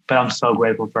 But I'm so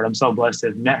grateful for it. I'm so blessed to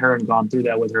have met her and gone through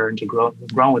that with her and to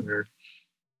grown with her.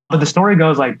 But the story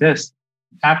goes like this.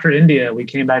 After India, we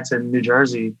came back to New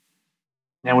Jersey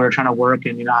and we were trying to work.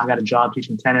 And, I got a job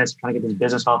teaching tennis, trying to get this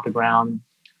business off the ground,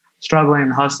 struggling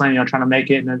and hustling, trying to make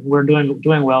it. And we're doing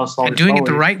well. And doing it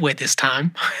the right way this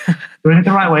time. Doing it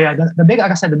the right way. Yeah. Like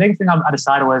I said, the big thing I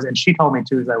decided was, and she told me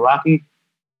too, is like, Rocky,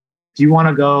 do you want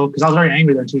to go? Because I was very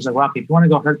angry then. She was like, Rocky, if you want to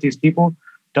go hurt these people,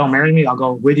 don't marry me. I'll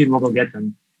go with you and we'll go get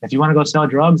them. If you want to go sell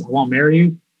drugs, I won't marry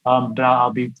you, but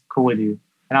I'll be cool with you.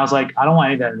 And I was like, I don't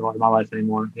want any of that in my life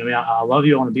anymore. I love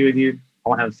you. I want to be with you. I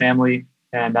want to have a family,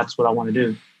 and that's what I want to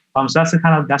do. So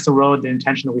that's the road, the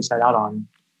intention that we set out on.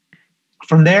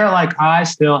 From there, like I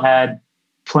still had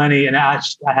plenty, and I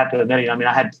have to admit,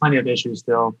 I had plenty of issues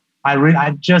still.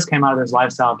 I just came out of this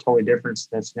lifestyle totally different to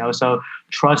this, so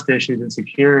trust issues,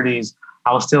 insecurities.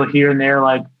 I was still here and there,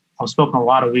 like I was smoking a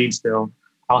lot of weed still.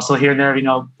 I was still here and there,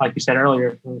 like you said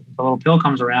earlier, if a little pill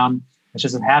comes around, it's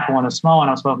just a half one, a small one.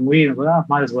 I was smoking weed, and I was like,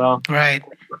 might as well. Right.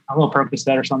 A little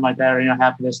Percocet or something like that, or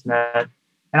half of this and that.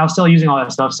 And I was still using all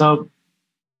that stuff. So,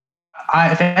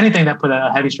 if anything, that put a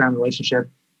heavy strain on the relationship.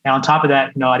 And on top of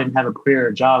that, I didn't have a career,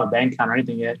 a job, a bank account, or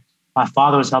anything yet. My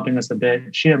father was helping us a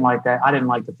bit. She didn't like that. I didn't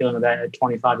like the feeling of that at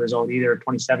 25 years old either,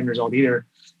 27 years old either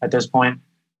at this point.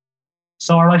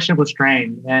 So our relationship was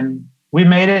strained, and we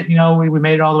made it, we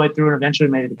made it all the way through, and eventually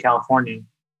made it to California.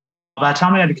 By the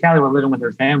time we got to Cali, we were living with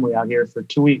her family out here for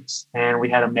 2 weeks, and we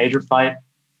had a major fight,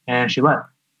 and she left.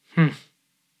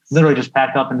 Literally just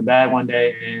packed up in the bag one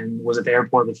day and was at the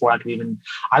airport before I could even.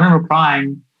 I remember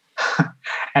crying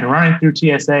and running through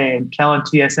TSA and telling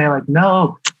TSA, like,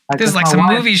 no. This is like some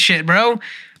movie shit, bro.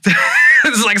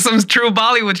 This is like some true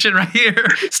Bollywood shit right here.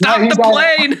 Stop the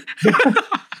plane.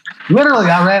 Literally,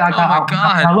 I ran. Oh my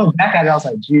God. I looked back at it. I was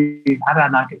like, gee, how did I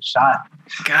not get shot?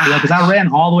 Because I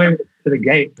ran all the way to the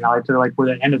gate, to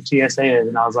where the end of TSA is.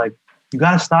 And I was like, you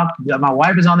got to stop. My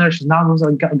wife is on there. She's not. I was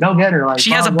like, go get her. Like,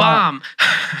 she has a bomb.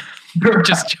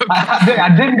 Just joking.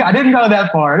 I didn't go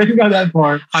that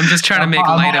far. I'm just trying to make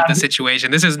light of the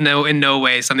situation. This is in no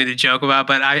way something to joke about,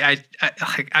 but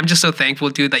I'm just so thankful,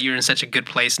 dude, that you're in such a good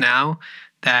place now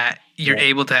that you're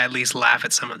able to at least laugh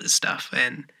at some of this stuff.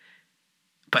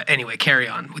 But anyway, carry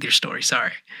on with your story.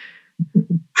 Sorry.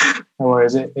 No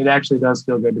worries. It actually does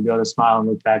feel good to be able to smile and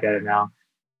look back at it now.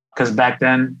 Because back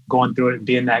then, going through it,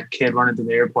 being that kid running through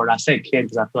the airport, I say kid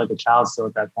because I feel like a child still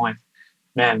at that point.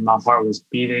 Man, my heart was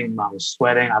beating. I was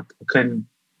sweating. I couldn't.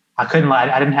 I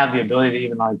didn't have the ability to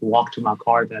even walk to my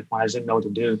car at that point. I just didn't know what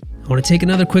to do. I want to take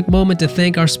another quick moment to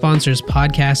thank our sponsors,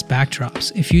 Podcast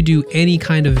Backdrops. If you do any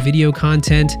kind of video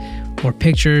content or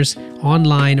pictures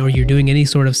online, or you're doing any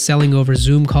sort of selling over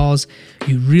Zoom calls,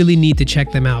 you really need to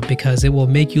check them out because it will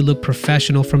make you look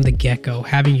professional from the get-go.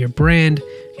 Having your brand,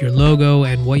 your logo,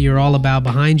 and what you're all about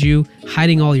behind you,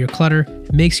 hiding all your clutter,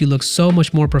 makes you look so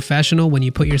much more professional when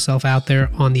you put yourself out there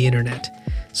on the internet.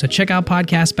 So check out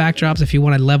Podcast Backdrops if you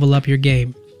want to level up your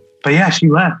game. But yeah, she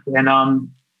left, and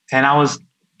I was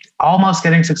almost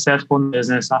getting successful in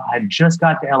business. I just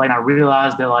got to LA, and I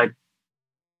realized that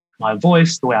my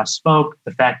voice, the way I spoke,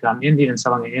 the fact that I'm Indian and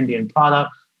selling an Indian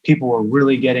product, people were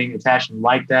really getting attached and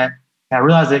like that. And I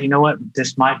realized that, you know what,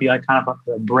 this might be kind of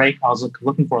a break I was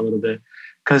looking for a little bit,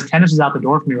 because tennis is out the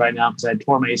door for me right now because I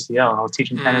tore my ACL. I was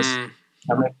teaching tennis.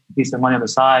 I made a piece of money on the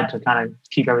side to kind of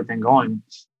keep everything going.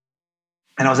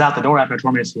 And I was out the door after I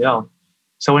tore my ACL.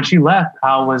 So when she left,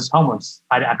 I was homeless.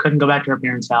 I couldn't go back to her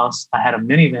parents' house. I had a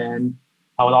minivan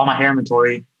with all my hair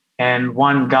inventory. And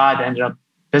one guy that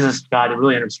business guy that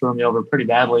really ended up screwing me over pretty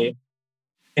badly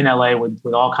in LA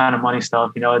with all kind of money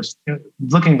stuff.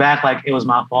 Looking back, it was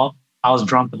my fault. I was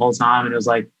drunk the whole time. And it was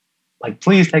like,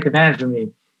 please take advantage of me.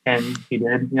 And he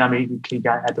did, he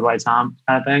got at the right time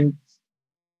kind of thing.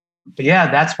 But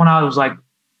yeah, that's when I was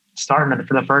starting to,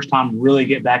 for the first time, really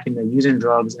get back into using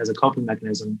drugs as a coping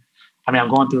mechanism. I'm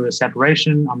going through a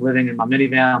separation. I'm living in my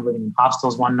minivan. I'm living in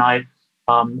hostels one night.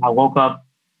 I woke up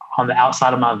on the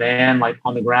outside of my van,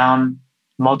 on the ground,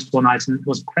 multiple nights. And it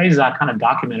was crazy. I kind of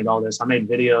documented all this. I made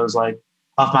videos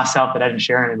of myself that I didn't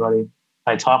share anybody,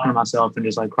 talking to myself and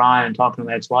just crying and talking to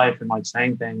my ex-wife and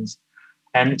saying things.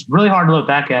 And it's really hard to look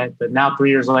back at, but now 3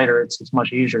 years later, it's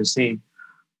much easier to see.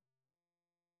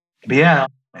 But yeah,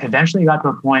 eventually got to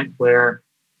a point where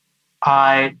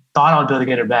I thought I would be able to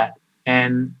get her back.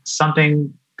 And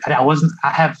something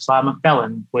I'm a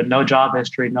felon with no job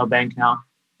history, no bank account,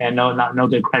 and no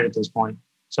good credit at this point.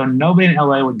 So nobody in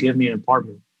LA would give me an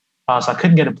apartment. So I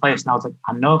couldn't get a place. And I was like,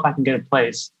 I know if I can get a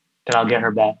place, that I'll get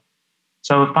her back.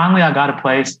 So finally I got a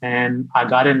place and I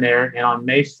got in there. And on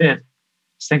May 5th,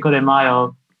 Cinco de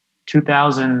Mayo,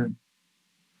 2000,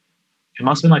 it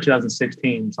must have been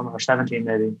 2016, somewhere or 17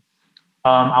 maybe.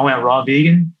 I went raw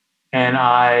vegan and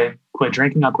I quit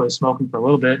drinking. I quit smoking for a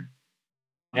little bit.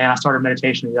 And I started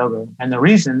meditation and yoga. And the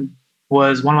reason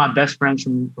was one of my best friends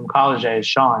from college days,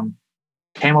 Sean,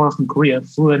 came over from Korea,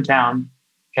 flew in town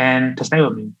and to stay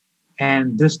with me.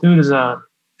 And this dude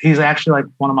he's actually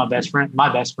one of my best friend,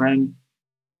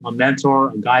 a mentor,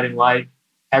 a guiding light,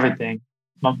 everything.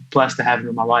 I'm blessed to have him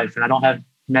in my life. And I don't have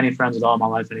many friends at all in my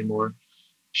life anymore.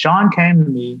 Sean came to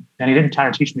me and he didn't try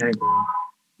to teach me anything.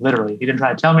 Literally. He didn't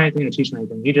try to tell me anything or teach me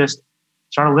anything. He just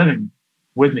started living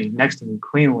with me, next to me,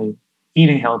 cleanly,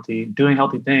 eating healthy, doing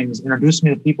healthy things, introduced me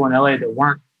to people in LA that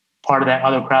weren't part of that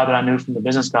other crowd that I knew from the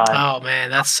business guy. Oh man,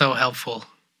 that's so helpful.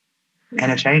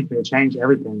 And it changed me. It changed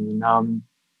everything. And,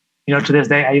 to this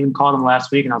day, I even called him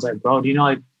last week and I was like, bro, do you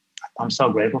know, I'm so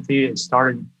grateful for you. It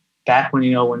started back when,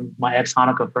 when my ex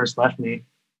Hanukkah first left me,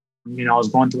 I was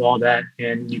going through all that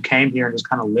and you came here and just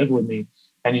kind of lived with me.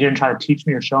 And you didn't try to teach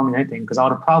me or show me anything because I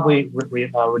would have probably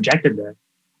rejected that.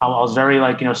 I was very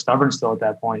stubborn still at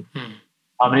that point.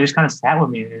 And he just kind of sat with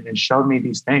me and showed me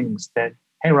these things that,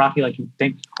 hey, Rocky, you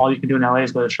think all you can do in LA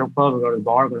is go to a strip club or go to the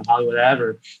bar, go to Hollywood Ave,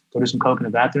 or go do some coke in the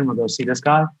bathroom or go see this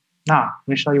guy? Nah, let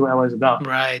me show you what LA is about.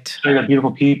 Right. Show you the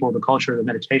beautiful people, the culture, the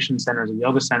meditation centers, the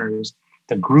yoga centers,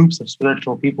 the groups of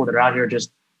spiritual people that are out here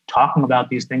just talking about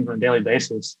these things on a daily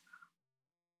basis.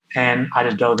 And I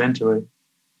just dove into it.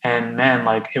 And man,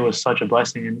 like it was such a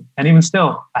blessing. And even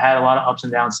still, I had a lot of ups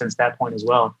and downs since that point as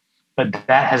well. But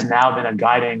that has now been a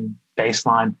guiding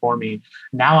baseline for me.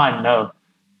 Now I know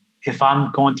if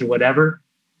I'm going through whatever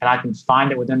and I can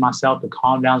find it within myself to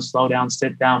calm down, slow down,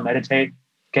 sit down, meditate,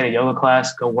 get a yoga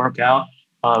class, go work out,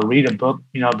 read a book,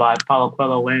 by Paulo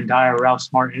Coelho, Wayne Dyer, Ralph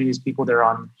Smart, any of these people that are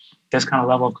on this kind of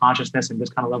level of consciousness and this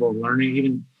kind of level of learning,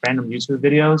 even random YouTube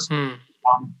videos,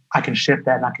 I can shift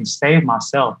that and I can save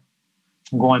myself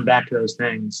from going back to those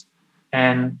things.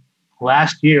 And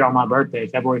last year on my birthday,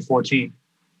 February 14th,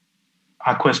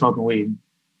 I quit smoking weed.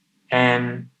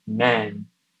 And man,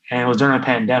 and it was during the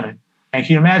pandemic. And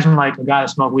can you imagine like a guy that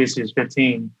smoked weed since he was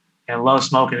 15 and loves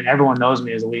smoking, and everyone knows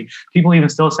me as a weed. People even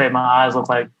still say my eyes look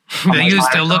like you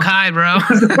still look high, bro.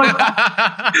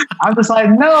 I'm just like,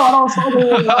 no, I don't smoke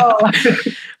weed at all.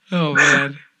 Oh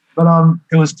man. But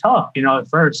it was tough, at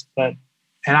first.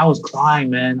 And I was crying,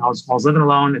 man. I was living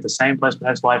alone at the same place my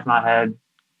ex-wife and I had.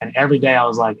 And every day I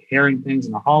was like hearing things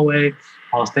in the hallway.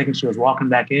 I was thinking she was walking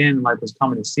back in, like was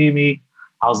coming to see me.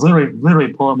 I was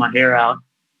literally pulling my hair out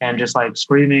and just like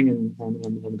screaming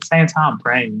and at the same time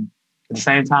praying. At the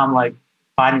same time, like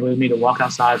fighting with me to walk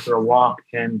outside for a walk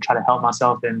and try to help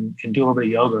myself and do a little bit of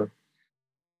yoga.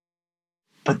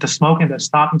 But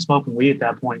stopping smoking weed at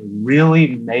that point really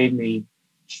made me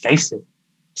face it.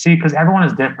 See, because everyone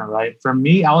is different, right? For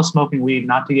me, I was smoking weed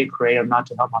not to get creative, not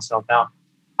to help myself out.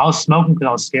 I was smoking because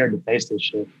I was scared to face this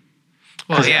shit.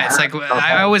 Well, yeah, it's like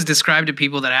I always describe to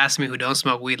people that ask me who don't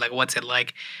smoke weed, like, what's it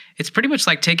like? It's pretty much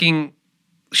like taking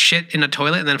shit in a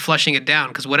toilet and then flushing it down,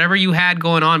 because whatever you had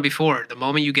going on before, the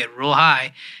moment you get real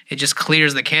high, it just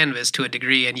clears the canvas to a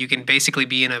degree, and you can basically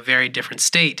be in a very different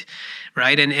state,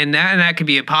 right? And that could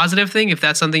be a positive thing if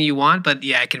that's something you want, but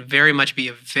yeah, it can very much be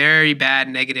a very bad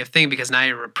negative thing because now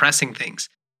you're repressing things.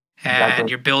 And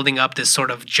you're building up this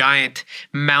sort of giant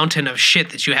mountain of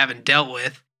shit that you haven't dealt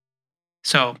with.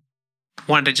 So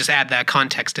wanted to just add that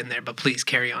context in there, but please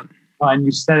carry on. And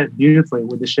you said it beautifully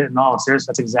with the shit and all. Seriously,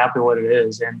 that's exactly what it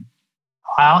is. And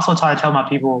I also try to tell my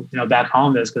people, back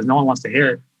home this because no one wants to hear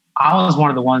it. I was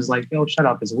one of the ones like, yo, shut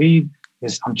up. It's weed.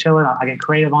 I'm chilling. I get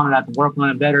creative on it. I can work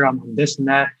on it better. I'm this and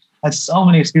that. That's so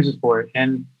many excuses for it.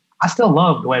 And I still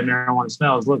love the way marijuana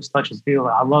smells, looks, touches, feels.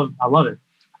 I love it.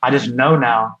 I just know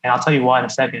now, and I'll tell you why in a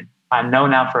second. I know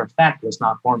now for a fact that it's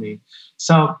not for me.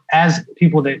 So as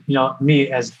people that,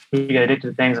 me, as we get addicted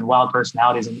to things and wild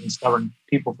personalities and stubborn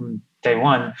people from day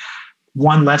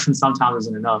one lesson sometimes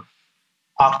isn't enough.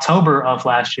 October of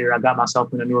last year, I got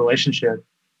myself in a new relationship,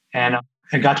 and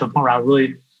it got to a point where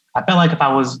I felt like if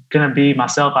I was going to be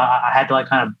myself, I had to like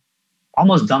kind of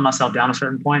almost dumb myself down a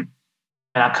certain point,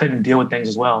 and I couldn't deal with things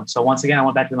as well. So once again, I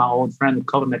went back to my old friend, the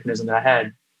coping mechanism that I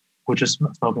had, which is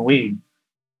smoking weed.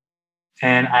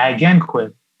 And I again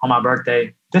quit on my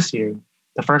birthday this year.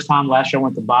 The first time last year I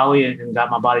went to Bali and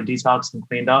got my body detoxed and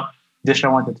cleaned up. This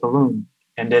year I went to Tulum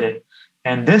and did it.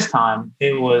 And this time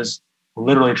it was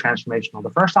literally transformational. The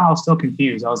first time I was still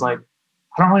confused. I was like,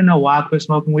 I don't really know why I quit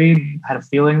smoking weed. I had a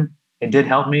feeling it did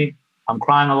help me. I'm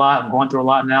crying a lot. I'm going through a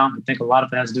lot now. I think a lot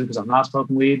of it has to do because I'm not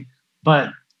smoking weed.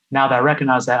 But now that I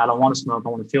recognize that I don't want to smoke, I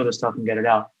want to feel this stuff and get it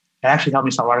out. It actually helped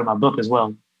me start writing my book as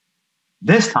well.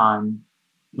 This time,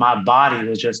 my body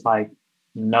was just like,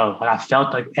 no. Like I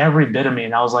felt like every bit of me,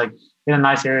 and I was like in a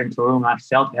nice area in Tulum, and I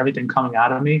felt everything coming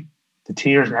out of me, the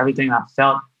tears and everything. I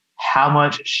felt how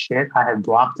much shit I had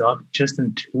blocked up just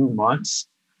in 2 months.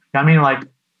 I mean, like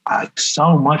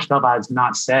so much stuff I had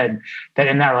not said that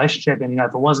in that relationship. And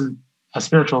if it wasn't a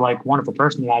spiritual, like wonderful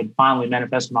person that I'd finally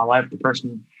manifested in my life, the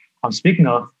person I'm speaking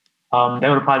of, they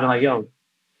would have probably been like, yo,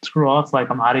 screw off. Like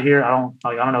I'm out of here. I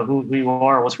don't know who you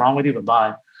are or what's wrong with you, but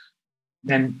bye.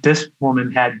 And this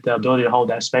woman had the ability to hold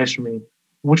that space for me,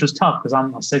 which was tough because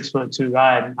I'm a 6'2"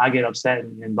 guy and I get upset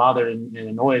and bothered and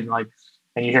annoyed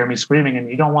and you hear me screaming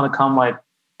and you don't want to come like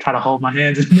try to hold my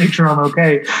hands and make sure I'm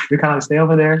okay. You're kind of like, stay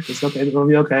over there. It's okay. It'll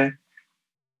be okay.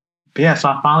 But yeah, so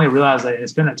I finally realized that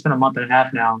it's been a month and a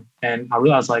half now. And I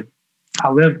realized like I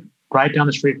live right down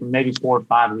the street from maybe 4 or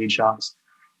 5 weed shops.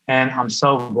 And I'm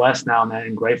so blessed now, man,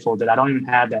 and grateful that I don't even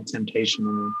have that temptation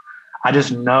in me. I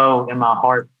just know in my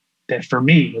heart that for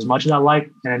me, as much as I like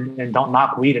and don't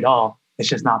knock weed at all, it's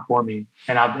just not for me.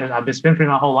 And I've been spending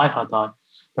my whole life, I thought.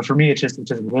 But for me, it's just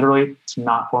literally, it's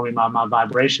not for me. My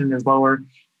vibration is lower.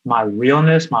 My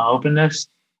realness, my openness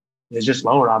is just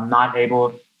lower. I'm not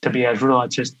able to be as real.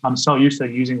 I'm so used to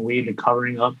using weed to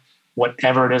covering up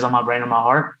whatever it is on my brain and my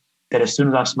heart that as soon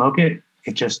as I smoke it,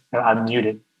 I'm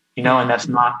muted, and that's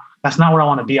not where I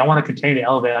want to be. I want to continue to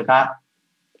elevate. Like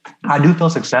I do feel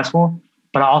successful,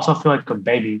 but I also feel like a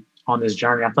baby on this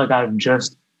journey. I feel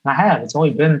like it's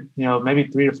only been, maybe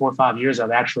 3 to 4 or 5 years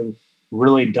I've actually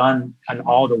really done and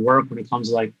all the work when it comes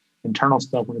to like internal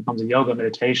stuff, when it comes to yoga,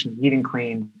 meditation, eating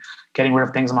clean, getting rid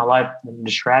of things in my life and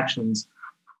distractions.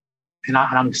 And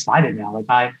I'm excited now. Like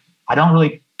I don't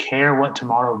really care what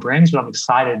tomorrow brings, but I'm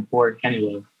excited for it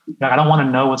anyway. Like I don't want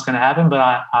to know what's going to happen,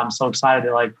 but I'm so excited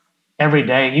that like every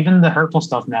day, even the hurtful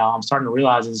stuff now, I'm starting to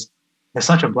realize it's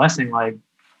such a blessing. Like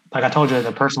I told you,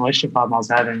 the personal relationship problem I was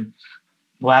having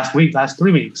last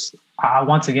 3 weeks, I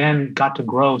once again got to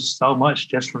grow so much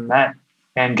just from that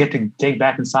and get to dig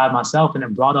back inside myself. And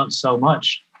it brought up so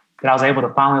much that I was able to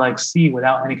finally like see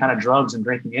without any kind of drugs and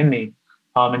drinking in me.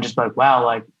 And just like, wow,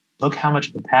 like look how much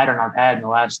of a pattern I've had in the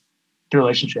last 3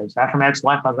 relationships. After my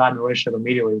ex-wife, I got in a relationship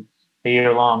immediately, a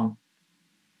year long.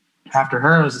 After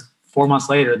her, it was 4 months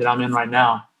later that I'm in right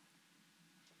now.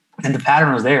 And the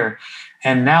pattern was there.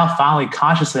 And now finally,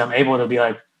 consciously, I'm able to be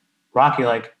like, Rocky,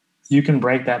 like you can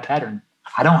break that pattern.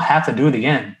 I don't have to do it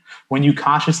again. When you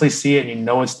consciously see it and you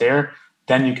know it's there,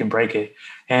 then you can break it.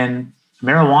 And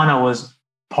marijuana was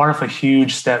part of a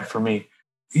huge step for me.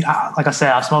 Like I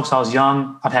said, I smoked since I was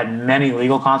young. I've had many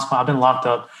legal consequences. I've been locked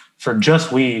up for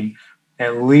just weed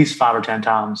at least 5 or 10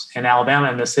 times in Alabama,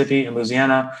 in Mississippi, in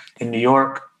Louisiana, in New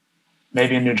York,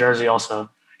 maybe in New Jersey also,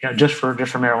 just for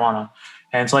marijuana.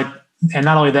 And it's like, and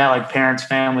not only that, like parents,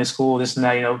 family, school, this and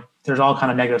that, there's all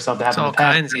kind of negative stuff that happens. It's all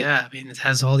kinds, yeah. I mean, it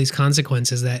has all these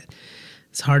consequences that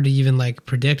it's hard to even like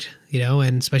predict,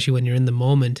 and especially when you're in the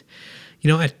moment.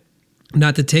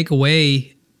 Not to take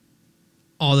away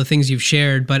all the things you've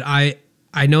shared, but I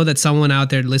know that someone out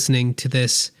there listening to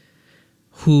this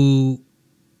who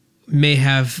may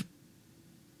have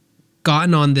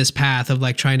gotten on this path of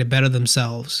like trying to better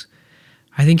themselves,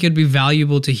 I think it'd be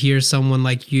valuable to hear someone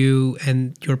like you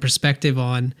and your perspective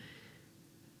on.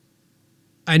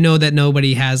 I know that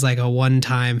nobody has like a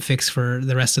one-time fix for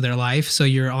the rest of their life. So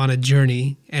you're on a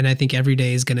journey, and I think every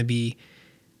day is going to be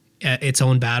its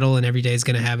own battle, and every day is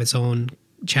going to have its own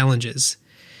challenges.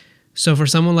 So for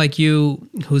someone like you,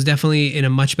 who's definitely in a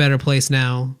much better place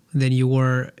now than you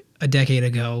were a decade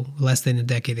ago, less than a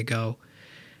decade ago,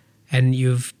 and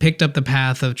you've picked up the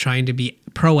path of trying to be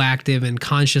proactive and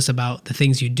conscious about the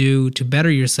things you do to better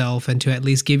yourself and to at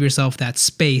least give yourself that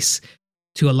space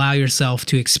to allow yourself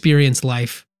to experience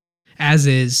life as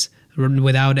is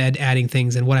without adding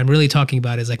things. And what I'm really talking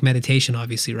about is like meditation,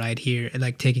 obviously, right here,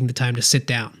 like taking the time to sit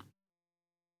down.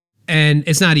 And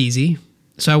it's not easy.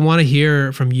 So I want to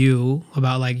hear from you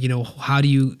about like, how do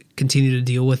you continue to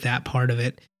deal with that part of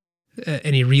it?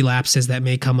 Any relapses that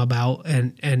may come about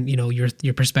and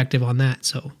your perspective on that.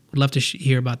 So I'd love to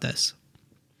hear about this.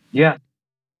 Yeah.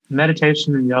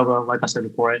 Meditation and yoga, like I said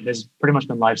before, it has pretty much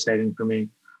been life-saving for me.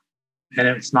 And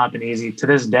it's not been easy. To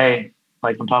this day,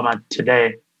 like I'm talking about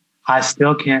today, I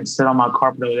still can't sit on my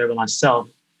carpet over there by myself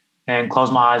and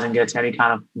close my eyes and get to any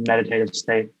kind of meditative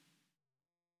state.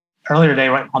 Earlier today,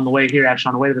 right on the way here, actually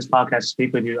on the way to this podcast to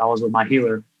speak with you, I was with my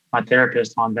healer, my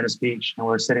therapist on Venice Beach, and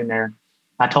we were sitting there.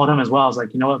 I told him as well, I was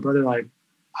like, you know what, brother, like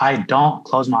I don't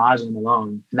close my eyes when I'm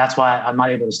alone. And that's why I'm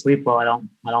not able to sleep well. I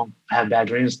don't have bad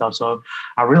dreams and stuff. So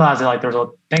I realized that like there's a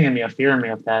thing in me, a fear in me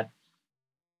of that.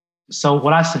 So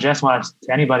what I suggest to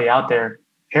anybody out there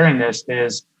hearing this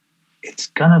is it's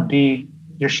going to be,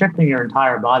 you're shifting your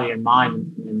entire body and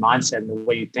mind and mindset and the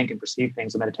way you think and perceive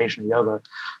things in meditation and yoga.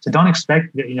 So don't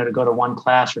expect, to go to one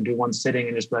class or do one sitting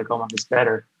and just be like, oh, it's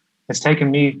better. It's taken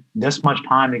me this much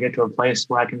time to get to a place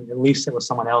where I can at least sit with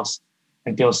someone else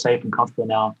and feel safe and comfortable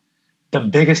now. The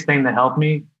biggest thing that helped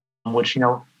me, which,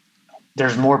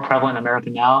 there's more prevalent in America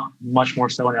now, much more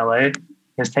so in LA,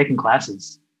 is taking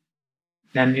classes.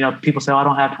 And, people say, oh, I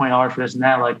don't have $20 for this and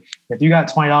that. Like, if you got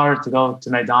 $20 to go to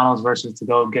McDonald's versus to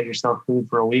go get yourself food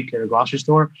for a week at a grocery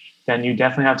store, then you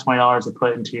definitely have $20 to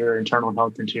put into your internal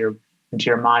health, into your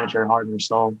mind, into your heart and your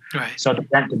soul. Right. So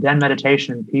the Den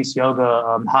meditation, Peace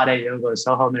Yoga, Hot 8 Yoga,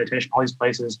 Soho meditation, all these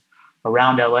places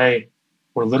around LA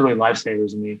were literally lifesavers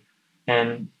to me.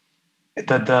 And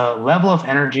the level of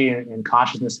energy and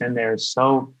consciousness in there is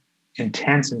so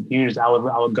intense and huge. I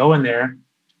would go in there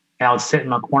and I would sit in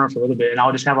my corner for a little bit and I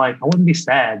would just have I wouldn't be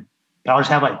sad, but I would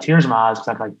just have tears in my eyes because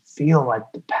I could feel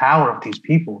the power of these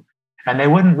people. And we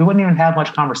wouldn't even have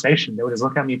much conversation. They would just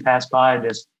look at me pass by and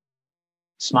just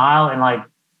smile. And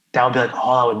that would be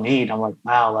all I would need. I'm like,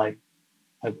 wow,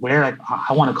 where,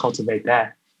 I want to cultivate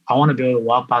that. I want to be able to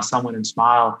walk by someone and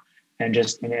smile and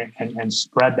just, and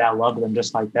spread that love to them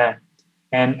just like that.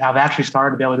 And I've actually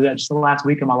started to be able to do that just the last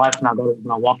week of my life when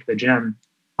I walk to the gym.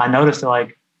 I noticed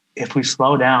that if we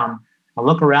slow down and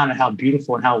look around at how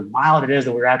beautiful and how wild it is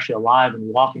that we're actually alive and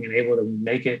walking and able to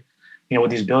make it, with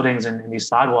these buildings and these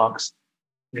sidewalks,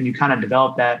 then you kind of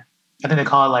develop that. I think they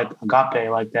call it like agape,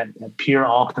 like that pure,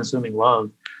 all-consuming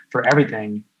love for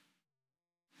everything.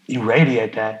 You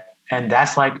radiate that, and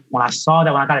that's like when I saw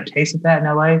that, when I got a taste of that in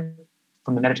LA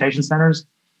from the meditation centers,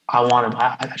 I wanted,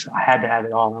 I had to have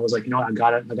it all. I was like, I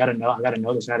gotta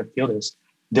know this. I gotta feel this.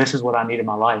 This is what I need in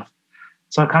my life.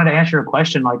 So kind of to answer your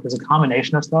question, like there's a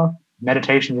combination of stuff.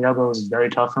 Meditation, yoga was very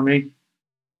tough for me.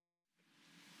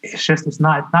 It's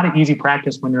not an easy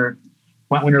practice when you're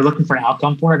looking for an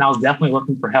outcome for it. And I was definitely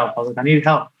looking for help. I was like, I need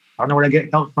help. I don't know where to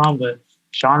get help from, but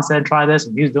Sean said, try this,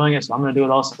 and he's doing it. So I'm going to do it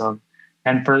also.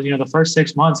 And for, the first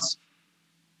 6 months,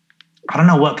 I don't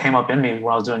know what came up in me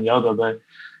when I was doing yoga, but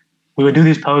we would do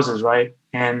these poses, right?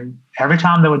 And every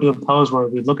time they would do a pose where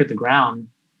we'd look at the ground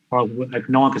or like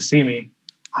no one could see me,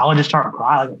 I would just start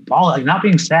crying, like bawl, like not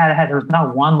being sad. There was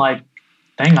not one like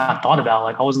thing I thought about.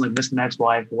 Like I wasn't like missing my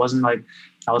ex-wife. It wasn't like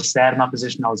I was sad in my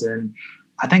position I was in.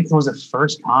 I think it was the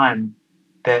first time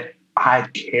that I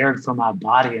cared for my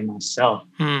body and myself,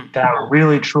 that I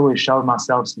really truly showed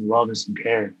myself some love and some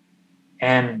care.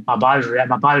 And my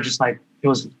body just like, it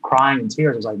was crying in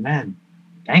tears. I was like, man,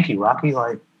 thank you, Rocky.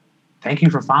 Like, thank you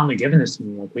for finally giving this to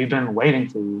me. Like, we've been waiting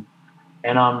for you.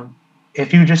 And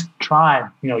if you just try,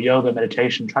 yoga,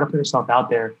 meditation, try to put yourself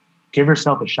out there, give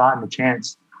yourself a shot and a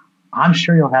chance, I'm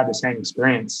sure you'll have the same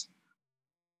experience.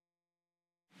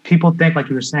 People think, like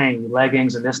you were saying,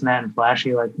 leggings and this and that and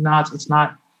flashy. Like, no, it's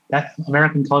not. That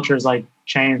American culture has like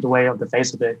changed the way of the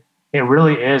face of it. It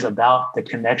really is about the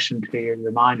connection to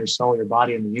your mind, your soul, your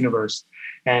body, and the universe.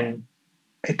 And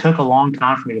it took a long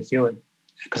time for me to feel it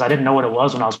because I didn't know what it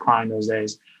was when I was crying those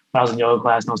days. When I was in yoga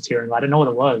class and I was tearing, I didn't know what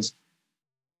it was.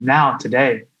 Now,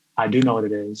 today, I do know what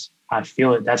it is. I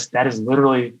feel it. That is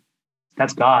literally,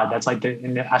 that's God. That's like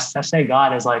I say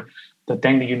God is like the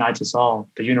thing that unites us all,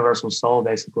 the universal soul,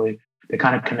 basically, that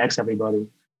kind of connects everybody.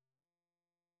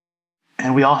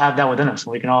 And we all have that within us,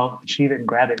 and we can all achieve it and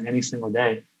grab it any single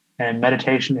day. And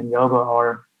meditation and yoga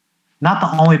are not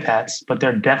the only paths, but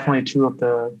they're definitely two of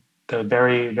the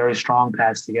very, very strong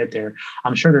paths to get there.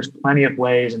 I'm sure there's plenty of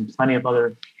ways and plenty of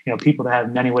other, people that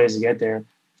have many ways to get there.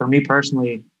 For me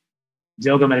personally,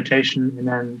 yoga, meditation, and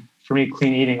then for me,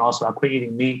 clean eating also. I quit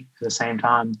eating meat at the same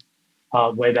time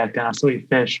way back then. I still eat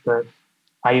fish, but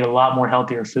I eat a lot more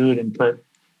healthier food and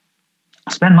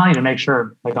spend money to make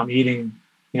sure like I'm eating,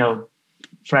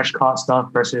 fresh caught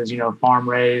stuff versus, farm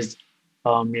raised,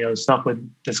 stuff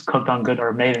that's cooked on good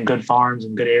or made in good farms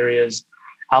and good areas,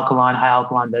 high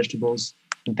alkaline vegetables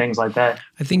and things like that.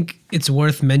 I think it's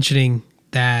worth mentioning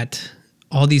that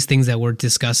all these things that we're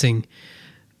discussing,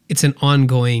 it's an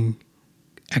ongoing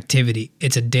activity.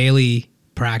 It's a daily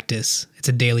practice. It's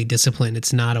a daily discipline.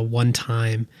 It's not a one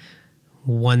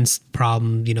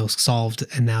problem, solved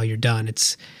and now you're done.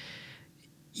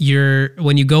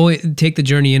 When you go take the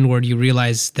journey inward, you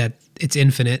realize that it's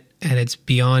infinite and it's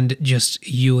beyond just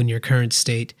you and your current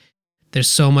state. There's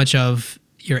so much of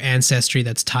your ancestry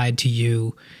that's tied to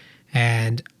you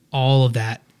and all of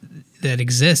that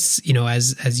exists,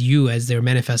 as their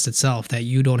manifest itself that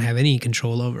you don't have any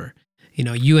control over.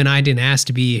 You and I didn't ask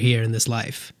to be here in this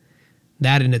life.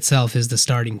 That in itself is the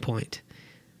starting point.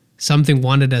 Something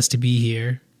wanted us to be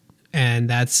here, and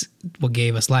that's what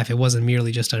gave us life. It wasn't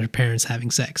merely just our parents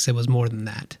having sex. It was more than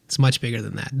that. It's much bigger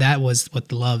than that. That was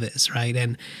what love is, right?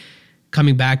 And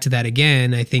coming back to that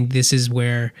again, I think this is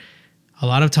where a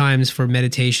lot of times for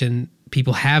meditation,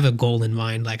 people have a goal in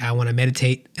mind, like I want to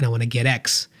meditate and I want to get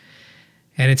X.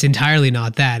 And it's entirely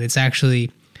not that. It's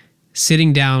actually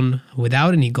sitting down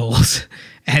without any goals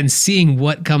and seeing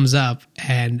what comes up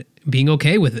and being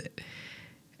okay with it.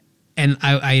 And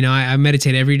I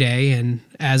meditate every day. And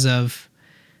as of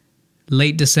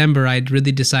late December, I'd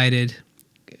really decided,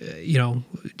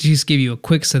 just give you a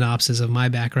quick synopsis of my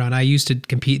background. I used to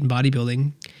compete in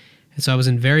bodybuilding. And so I was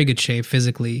in very good shape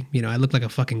physically. I looked like a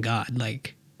fucking god.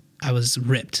 Like I was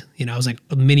ripped, I was like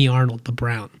a mini Arnold, but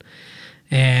brown.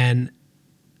 And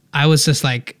I was just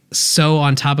like so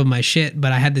on top of my shit,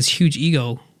 but I had this huge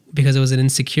ego because it was an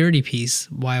insecurity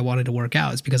piece why I wanted to work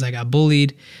out. It's because I got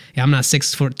bullied. Yeah, I'm not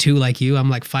 6'2" like you. I'm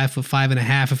like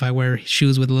 5'5.5" if I wear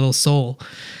shoes with a little sole.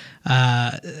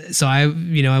 So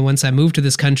once I moved to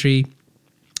this country,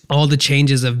 all the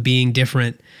changes of being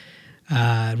different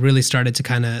really started to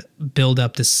kind of build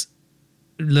up this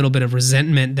little bit of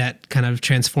resentment that kind of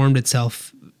transformed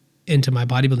itself into my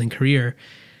bodybuilding career.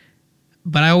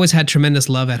 But I always had tremendous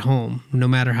love at home, no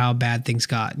matter how bad things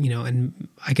got, and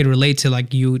I could relate to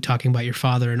like you talking about your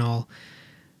father and all.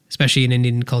 especially in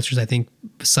Indian cultures, I think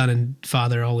son and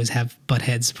father always have butt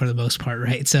heads for the most part,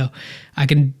 right? So I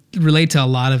can relate to a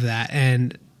lot of that.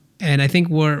 And I think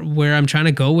where I'm trying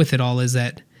to go with it all is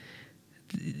that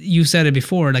you said it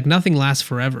before, like nothing lasts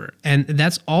forever. And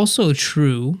that's also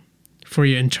true for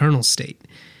your internal state.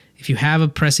 If you have a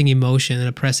pressing emotion and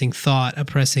a pressing thought, a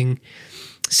pressing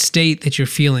state that you're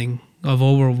feeling of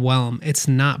overwhelm, it's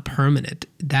not permanent.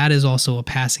 That is also a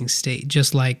passing state.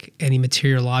 Just like any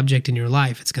material object in your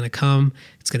life, it's going to come,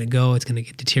 it's going to go, it's going to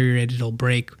get deteriorated, it'll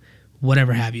break,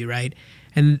 whatever have you, right?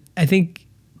 And I think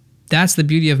that's the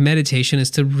beauty of meditation,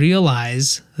 is to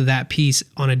realize that peace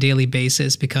on a daily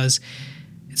basis, because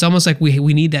it's almost like we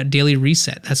need that daily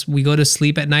reset. We go to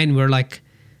sleep at night and we're like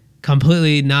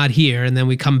completely not here, and then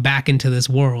we come back into this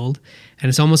world, and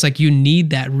it's almost like you need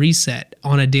that reset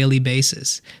on a daily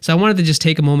basis. So I wanted to just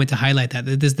take a moment to highlight that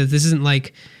this isn't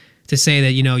like to say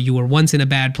that, you were once in a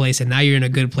bad place and now you're in a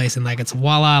good place and like it's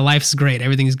voila, life's great,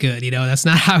 everything's good. That's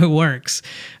not how it works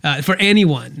for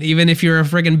anyone. Even if you're a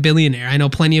friggin' billionaire, I know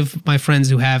plenty of my friends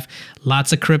who have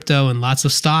lots of crypto and lots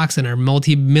of stocks and are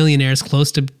multi-millionaires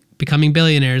close to becoming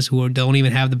billionaires who don't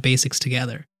even have the basics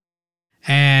together.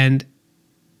 And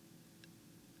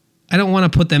I don't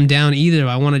want to put them down either.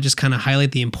 I want to just kind of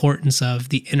highlight the importance of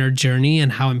the inner journey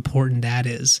and how important that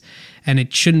is. And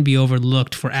it shouldn't be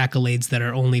overlooked for accolades that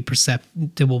are only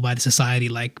perceptible by the society,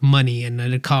 like money and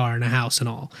a car and a house and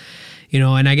all.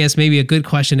 And I guess maybe a good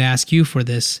question to ask you for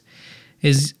this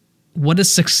is, what does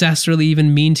success really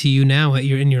even mean to you now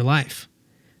in your life?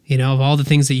 Of all the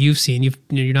things that you've seen,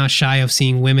 you're not shy of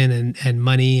seeing women and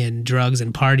money and drugs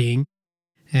and partying.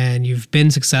 And you've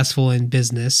been successful in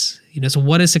business, so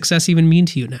what does success even mean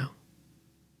to you now?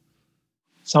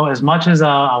 So as much as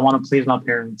I want to please my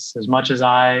parents, as much as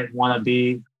I want to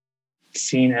be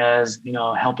seen as,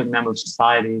 a helping member of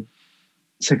society,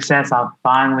 success, I've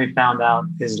finally found out,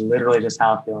 is literally just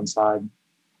how I feel inside.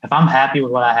 If I'm happy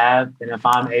with what I have, and if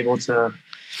I'm able to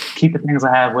keep the things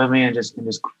I have with me and just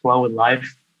flow with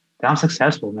life, then I'm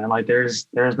successful, man. Like there's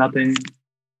nothing.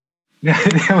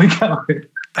 There we go.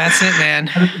 That's it, man.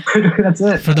 That's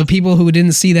it. For the people who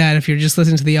didn't see that, if you're just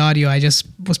listening to the audio, I just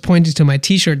was pointing to my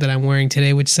t-shirt that I'm wearing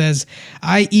today, which says,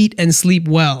 I eat and sleep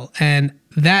well. And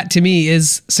that to me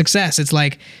is success. It's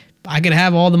like, I could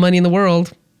have all the money in the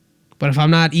world, but if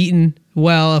I'm not eating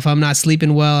well, if I'm not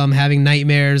sleeping well, I'm having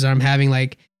nightmares, or I'm having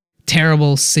like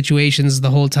terrible situations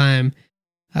the whole time,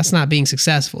 that's not being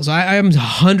successful. So I am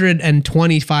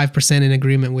 125% in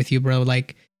agreement with you, bro.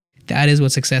 Like, that is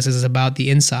what success is. It's about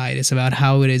the inside. It's about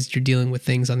how it is you're dealing with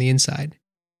things on the inside.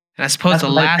 And I suppose that's the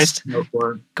last...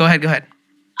 Go ahead.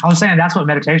 I was saying that's what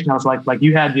meditation was like. Like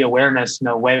you had the awareness,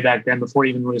 way back then before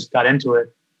you even really got into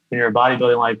it in your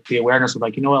bodybuilding, like the awareness of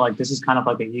like, like this is kind of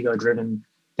like an ego-driven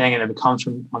thing, and it comes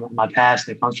from my past.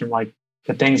 It comes from like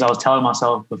the things I was telling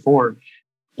myself before.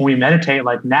 When we meditate,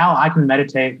 like now I can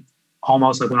meditate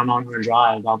almost like when I'm on a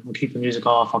drive. I'll keep the music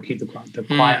off. I'll keep the quiet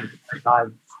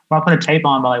drive. Or I'll put a tape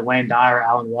on by like Wayne Dyer or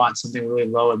Alan Watts, something really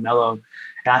low and mellow.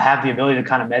 And I have the ability to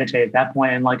kind of meditate at that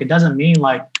point. And like, it doesn't mean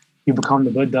like you become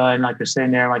the Buddha and like you're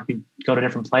sitting there, like you go to a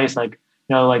different place. Like,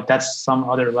 like that's some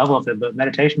other level of it. But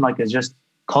meditation like is just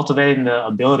cultivating the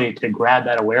ability to grab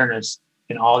that awareness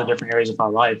in all the different areas of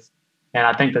our life. And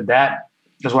I think that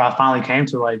is where I finally came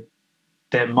to, like,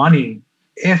 that money,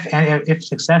 if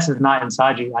success is not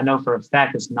inside you, I know for a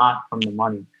fact it's not from the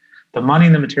money. The money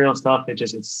and the material stuff, it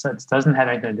doesn't have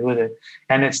anything to do with it.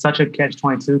 And it's such a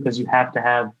catch-22 because you have to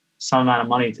have some amount of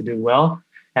money to do well.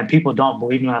 And people don't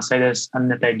believe me when I say this. And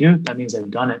if they do, that means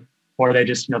they've done it, or they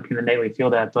just, can innately feel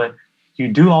that. But you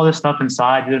do all this stuff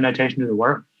inside, do the meditation, do the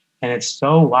work. And it's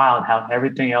so wild how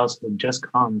everything else just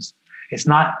comes. It's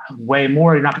not way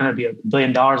more. You're not going to be $1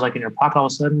 billion like in your pocket all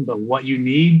of a sudden, but what you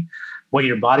need, what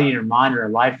your body and your mind or your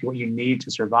life, what you need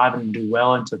to survive and do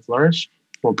well and to flourish,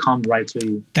 will come right to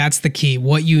you. That's the key.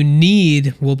 What you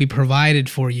need will be provided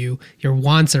for you. Your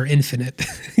wants are infinite.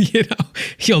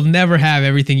 You'll never have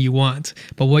everything you want,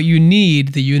 but what you need,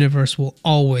 the universe will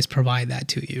always provide that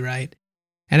to you, right?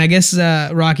 And I guess,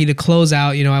 Rocky, to close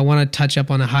out, I want to touch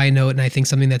up on a high note, and I think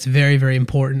something that's very, very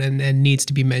important and needs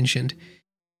to be mentioned.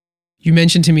 You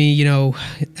mentioned to me,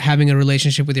 having a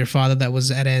relationship with your father that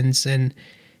was at ends, and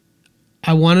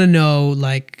I want to know,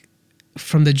 like,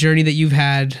 from the journey that you've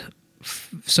had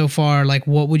so far, like,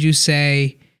 what would you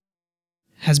say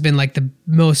has been like the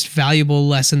most valuable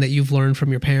lesson that you've learned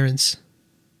from your parents?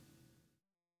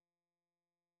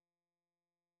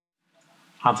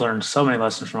 I've learned so many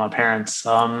lessons from my parents.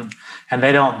 And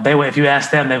if you ask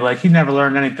them, they'd be like, he never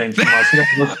learned anything from us.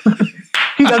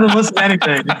 He doesn't listen to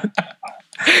anything.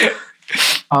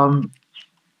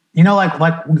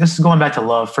 like this is going back to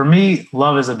love. For me,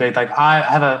 love is a big, like I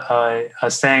have a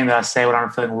saying that I say when I'm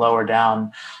feeling low or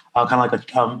down, kind of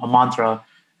like a mantra,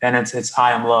 and it's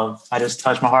I am love. I just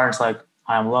touch my heart. And it's like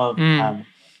I am love.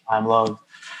 I'm love.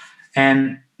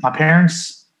 And my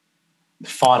parents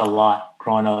fought a lot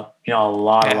growing up. A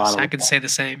lot. I can say the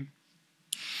same.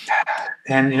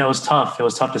 And it was tough. It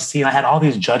was tough to see. And I had all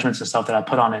these judgments and stuff that I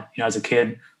put on it. As a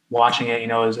kid watching it,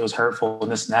 it was hurtful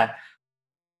and this and that.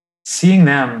 Seeing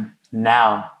them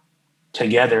now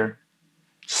together,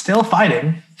 still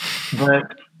fighting,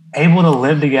 but able to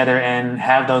live together and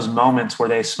have those moments where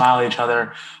they smile at each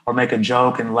other or make a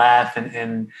joke and laugh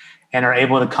and are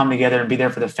able to come together and be there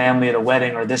for the family at a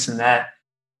wedding or this and that.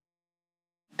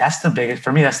 That's the biggest,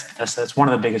 for me, that's one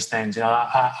of the biggest things.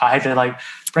 I hate to like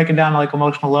break it down to like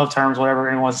emotional love terms, whatever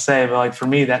anyone wants to say, but like for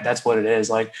me, that's what it is.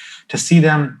 Like to see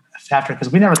them after,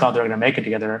 because we never thought they were going to make it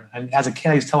together. And as a kid,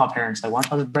 I used to tell my parents, like, why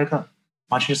don't you just break up?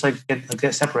 Why don't you just like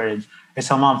get separated? They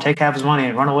tell Mom, take half his money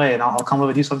and run away, and I'll come live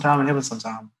with you sometime and him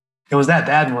sometime. It was that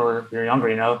bad when we were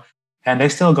younger, and they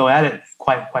still go at it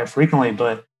quite frequently.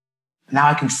 But now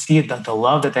I can see that the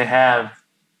love that they have,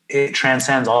 it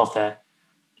transcends all of that.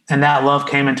 And that love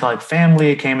came into like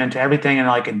family, it came into everything. And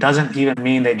like, it doesn't even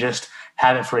mean they just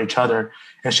have it for each other.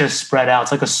 It's just spread out.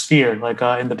 It's like a sphere, like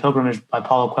in The Pilgrimage by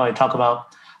Paulo Coelho, talk about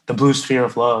the blue sphere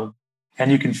of love.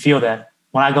 And you can feel that.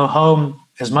 When I go home,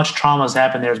 as much trauma has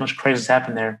happened there, as much crazy has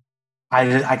happened there,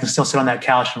 I can still sit on that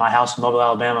couch in my house in Mobile,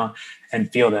 Alabama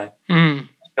and feel that.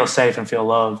 Feel safe and feel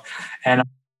loved. And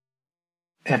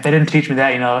if they didn't teach me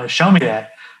that, show me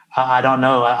that, I don't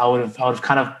know. I would have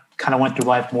kind of went through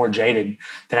life more jaded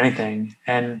than anything.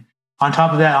 And on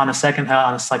top of that, on a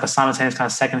simultaneous kind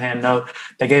of secondhand note,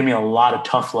 they gave me a lot of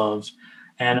tough love.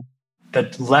 And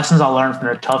the lessons I learned from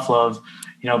their tough love,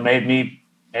 made me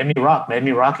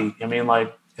rocky. I mean,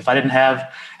 like, if I didn't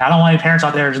have, I don't want any parents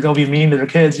out there just go be mean to their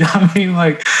kids, you know what I mean?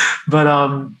 Like,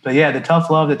 but yeah, the tough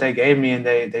love that they gave me and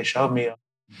they showed me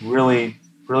really,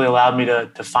 really allowed me to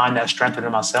find that strength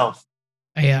within myself.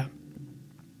 Yeah.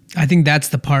 I think that's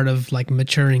the part of like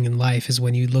maturing in life, is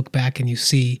when you look back and you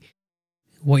see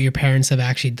what your parents have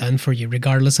actually done for you,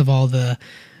 regardless of all the,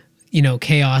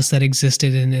 chaos that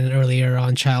existed in earlier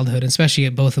on childhood, especially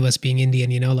at both of us being Indian,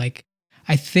 like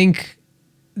I think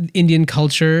Indian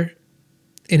culture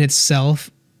in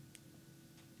itself,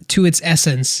 to its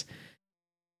essence,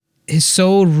 is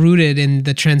so rooted in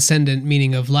the transcendent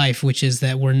meaning of life, which is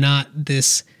that we're not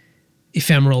this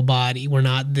ephemeral body. We're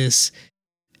not this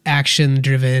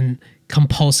action-driven,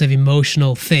 compulsive,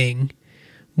 emotional thing.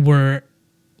 We're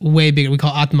way bigger. We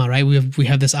call Atma, right? We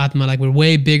have this Atma, like we're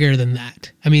way bigger than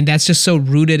that. I mean, that's just so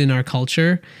rooted in our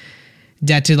culture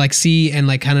that to like see and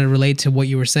like kind of relate to what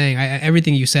you were saying.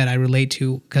 Everything you said, I relate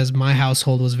to, because my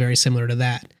household was very similar to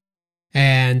that.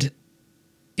 And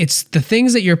it's the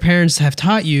things that your parents have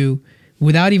taught you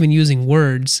without even using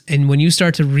words. And when you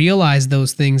start to realize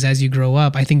those things as you grow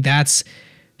up, I think that's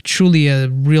truly a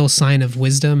real sign of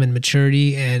wisdom and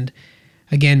maturity. And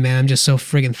again, man, I'm just so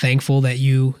friggin' thankful that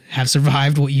you have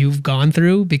survived what you've gone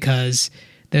through, because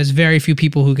there's very few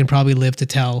people who can probably live to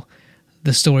tell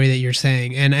the story that you're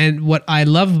saying. And what I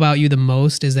love about you the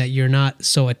most is that you're not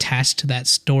so attached to that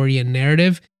story and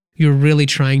narrative. You're really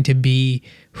trying to be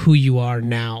who you are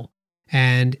now.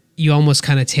 And you almost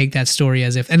kind of take that story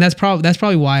as if, and that's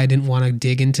probably why I didn't want to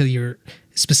dig into your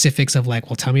specifics of like,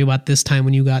 well, tell me about this time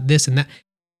when you got this and that.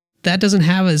 That doesn't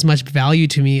have as much value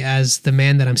to me as the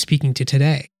man that I'm speaking to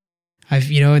today.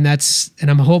 And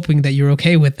I'm hoping that you're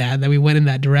okay with that we went in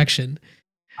that direction.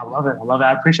 I love it.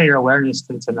 I appreciate your awareness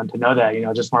to know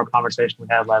that, just from our conversation we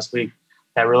had last week,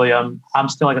 that really, I'm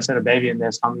still, like I said, a baby in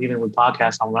this. I'm even with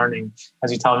podcasts, I'm learning,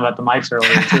 as you told me about the mics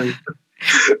earlier too.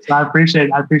 So I appreciate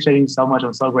you so much.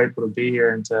 I'm so grateful to be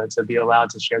here and to be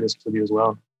allowed to share this with you as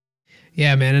well.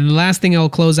 Yeah, man. And the last thing I'll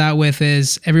close out with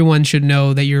is everyone should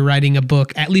know that you're writing a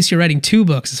book. At least you're writing 2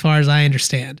 books, as far as I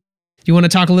understand. Do you want to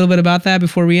talk a little bit about that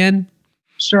before we end?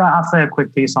 Sure. I'll say a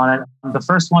quick piece on it. The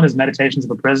first one is Meditations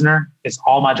of a Prisoner. It's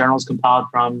all my journals compiled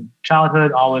from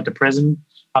childhood all the way to prison.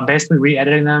 I'm basically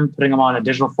re-editing them, putting them on a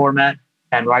digital format,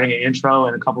 and writing an intro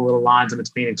and a couple little lines in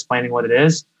between explaining what it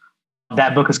is.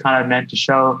 That book is kind of meant to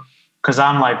show, because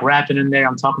I'm like rapping in there,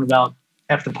 I'm talking about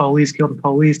F the police, kill the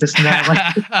police, this and that.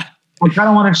 Like, I kind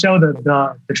of want to show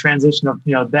the transition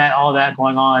of that, all that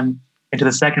going on into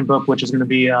the second book, which is going to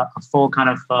be a full kind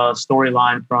of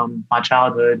storyline from my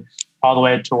childhood all the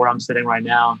way to where I'm sitting right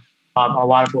now. A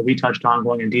lot of what we touched on,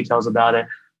 going in details about it,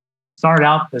 started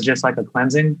out as just like a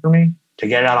cleansing for me to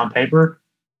get it out on paper.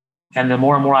 And the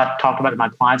more and more I talked about it to my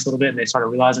clients a little bit, and they started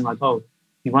realizing like, oh,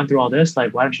 you went through all this.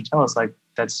 Like, why didn't you tell us? Like,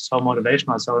 that's so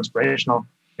motivational. That's so inspirational.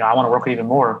 I want to work with even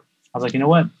more. I was like, you know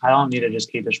what? I don't need to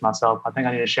just keep this to myself. I think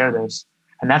I need to share this.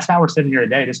 And that's how we're sitting here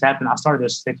today. This happened. I started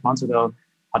this 6 months ago.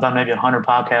 I've done maybe 100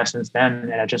 podcasts since then.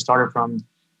 And I just started from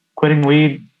quitting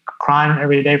weed, crying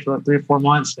every day for 3 or 4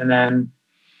 months, and then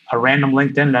a random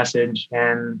LinkedIn message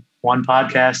and one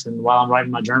podcast. And while I'm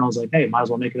writing my journals, like, hey, might as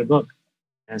well make it a book.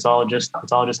 And it's all just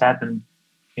happened,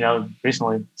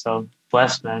 recently. So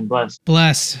blessed, man, blessed.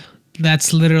 Blessed.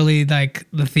 That's literally like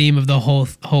the theme of the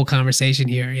whole conversation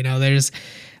here. There's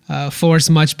a force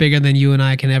much bigger than you and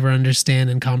I can ever understand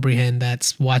and comprehend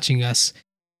that's watching us.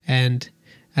 And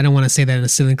I don't want to say that in a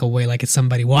cynical way, like it's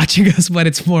somebody watching us, but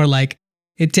it's more like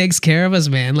it takes care of us,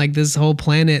 man. Like this whole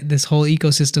planet, this whole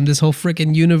ecosystem, this whole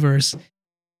freaking universe.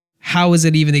 How is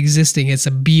it even existing? It's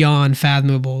a beyond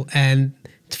fathomable. And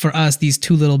for us, these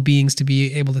two little beings to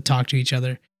be able to talk to each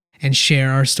other and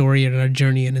share our story and our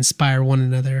journey and inspire one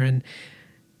another. And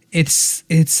it's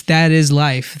that is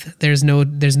life. There's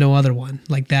no other one.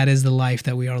 Like that is the life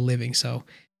that we are living. So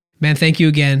man, thank you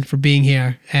again for being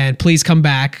here. And please come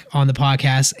back on the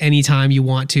podcast anytime you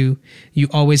want to. You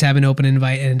always have an open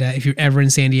invite. And if you're ever in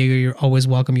San Diego, you're always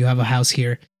welcome. You have a house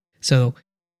here. So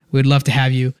we'd love to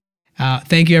have you.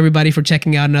 Thank you everybody for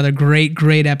checking out another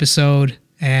great episode.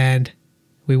 And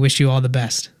we wish you all the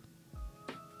best.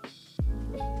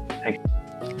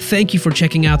 Thank you for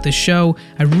checking out this show.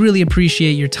 I really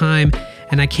appreciate your time,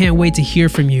 and I can't wait to hear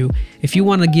from you. If you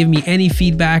want to give me any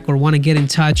feedback or want to get in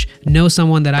touch, know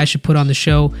someone that I should put on the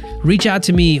show, reach out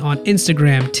to me on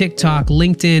Instagram, TikTok,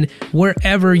 LinkedIn,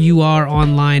 wherever you are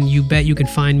online. You bet you can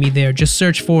find me there. Just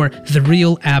search for The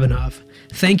Real Abhinav.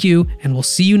 Thank you, and we'll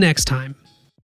see you next time.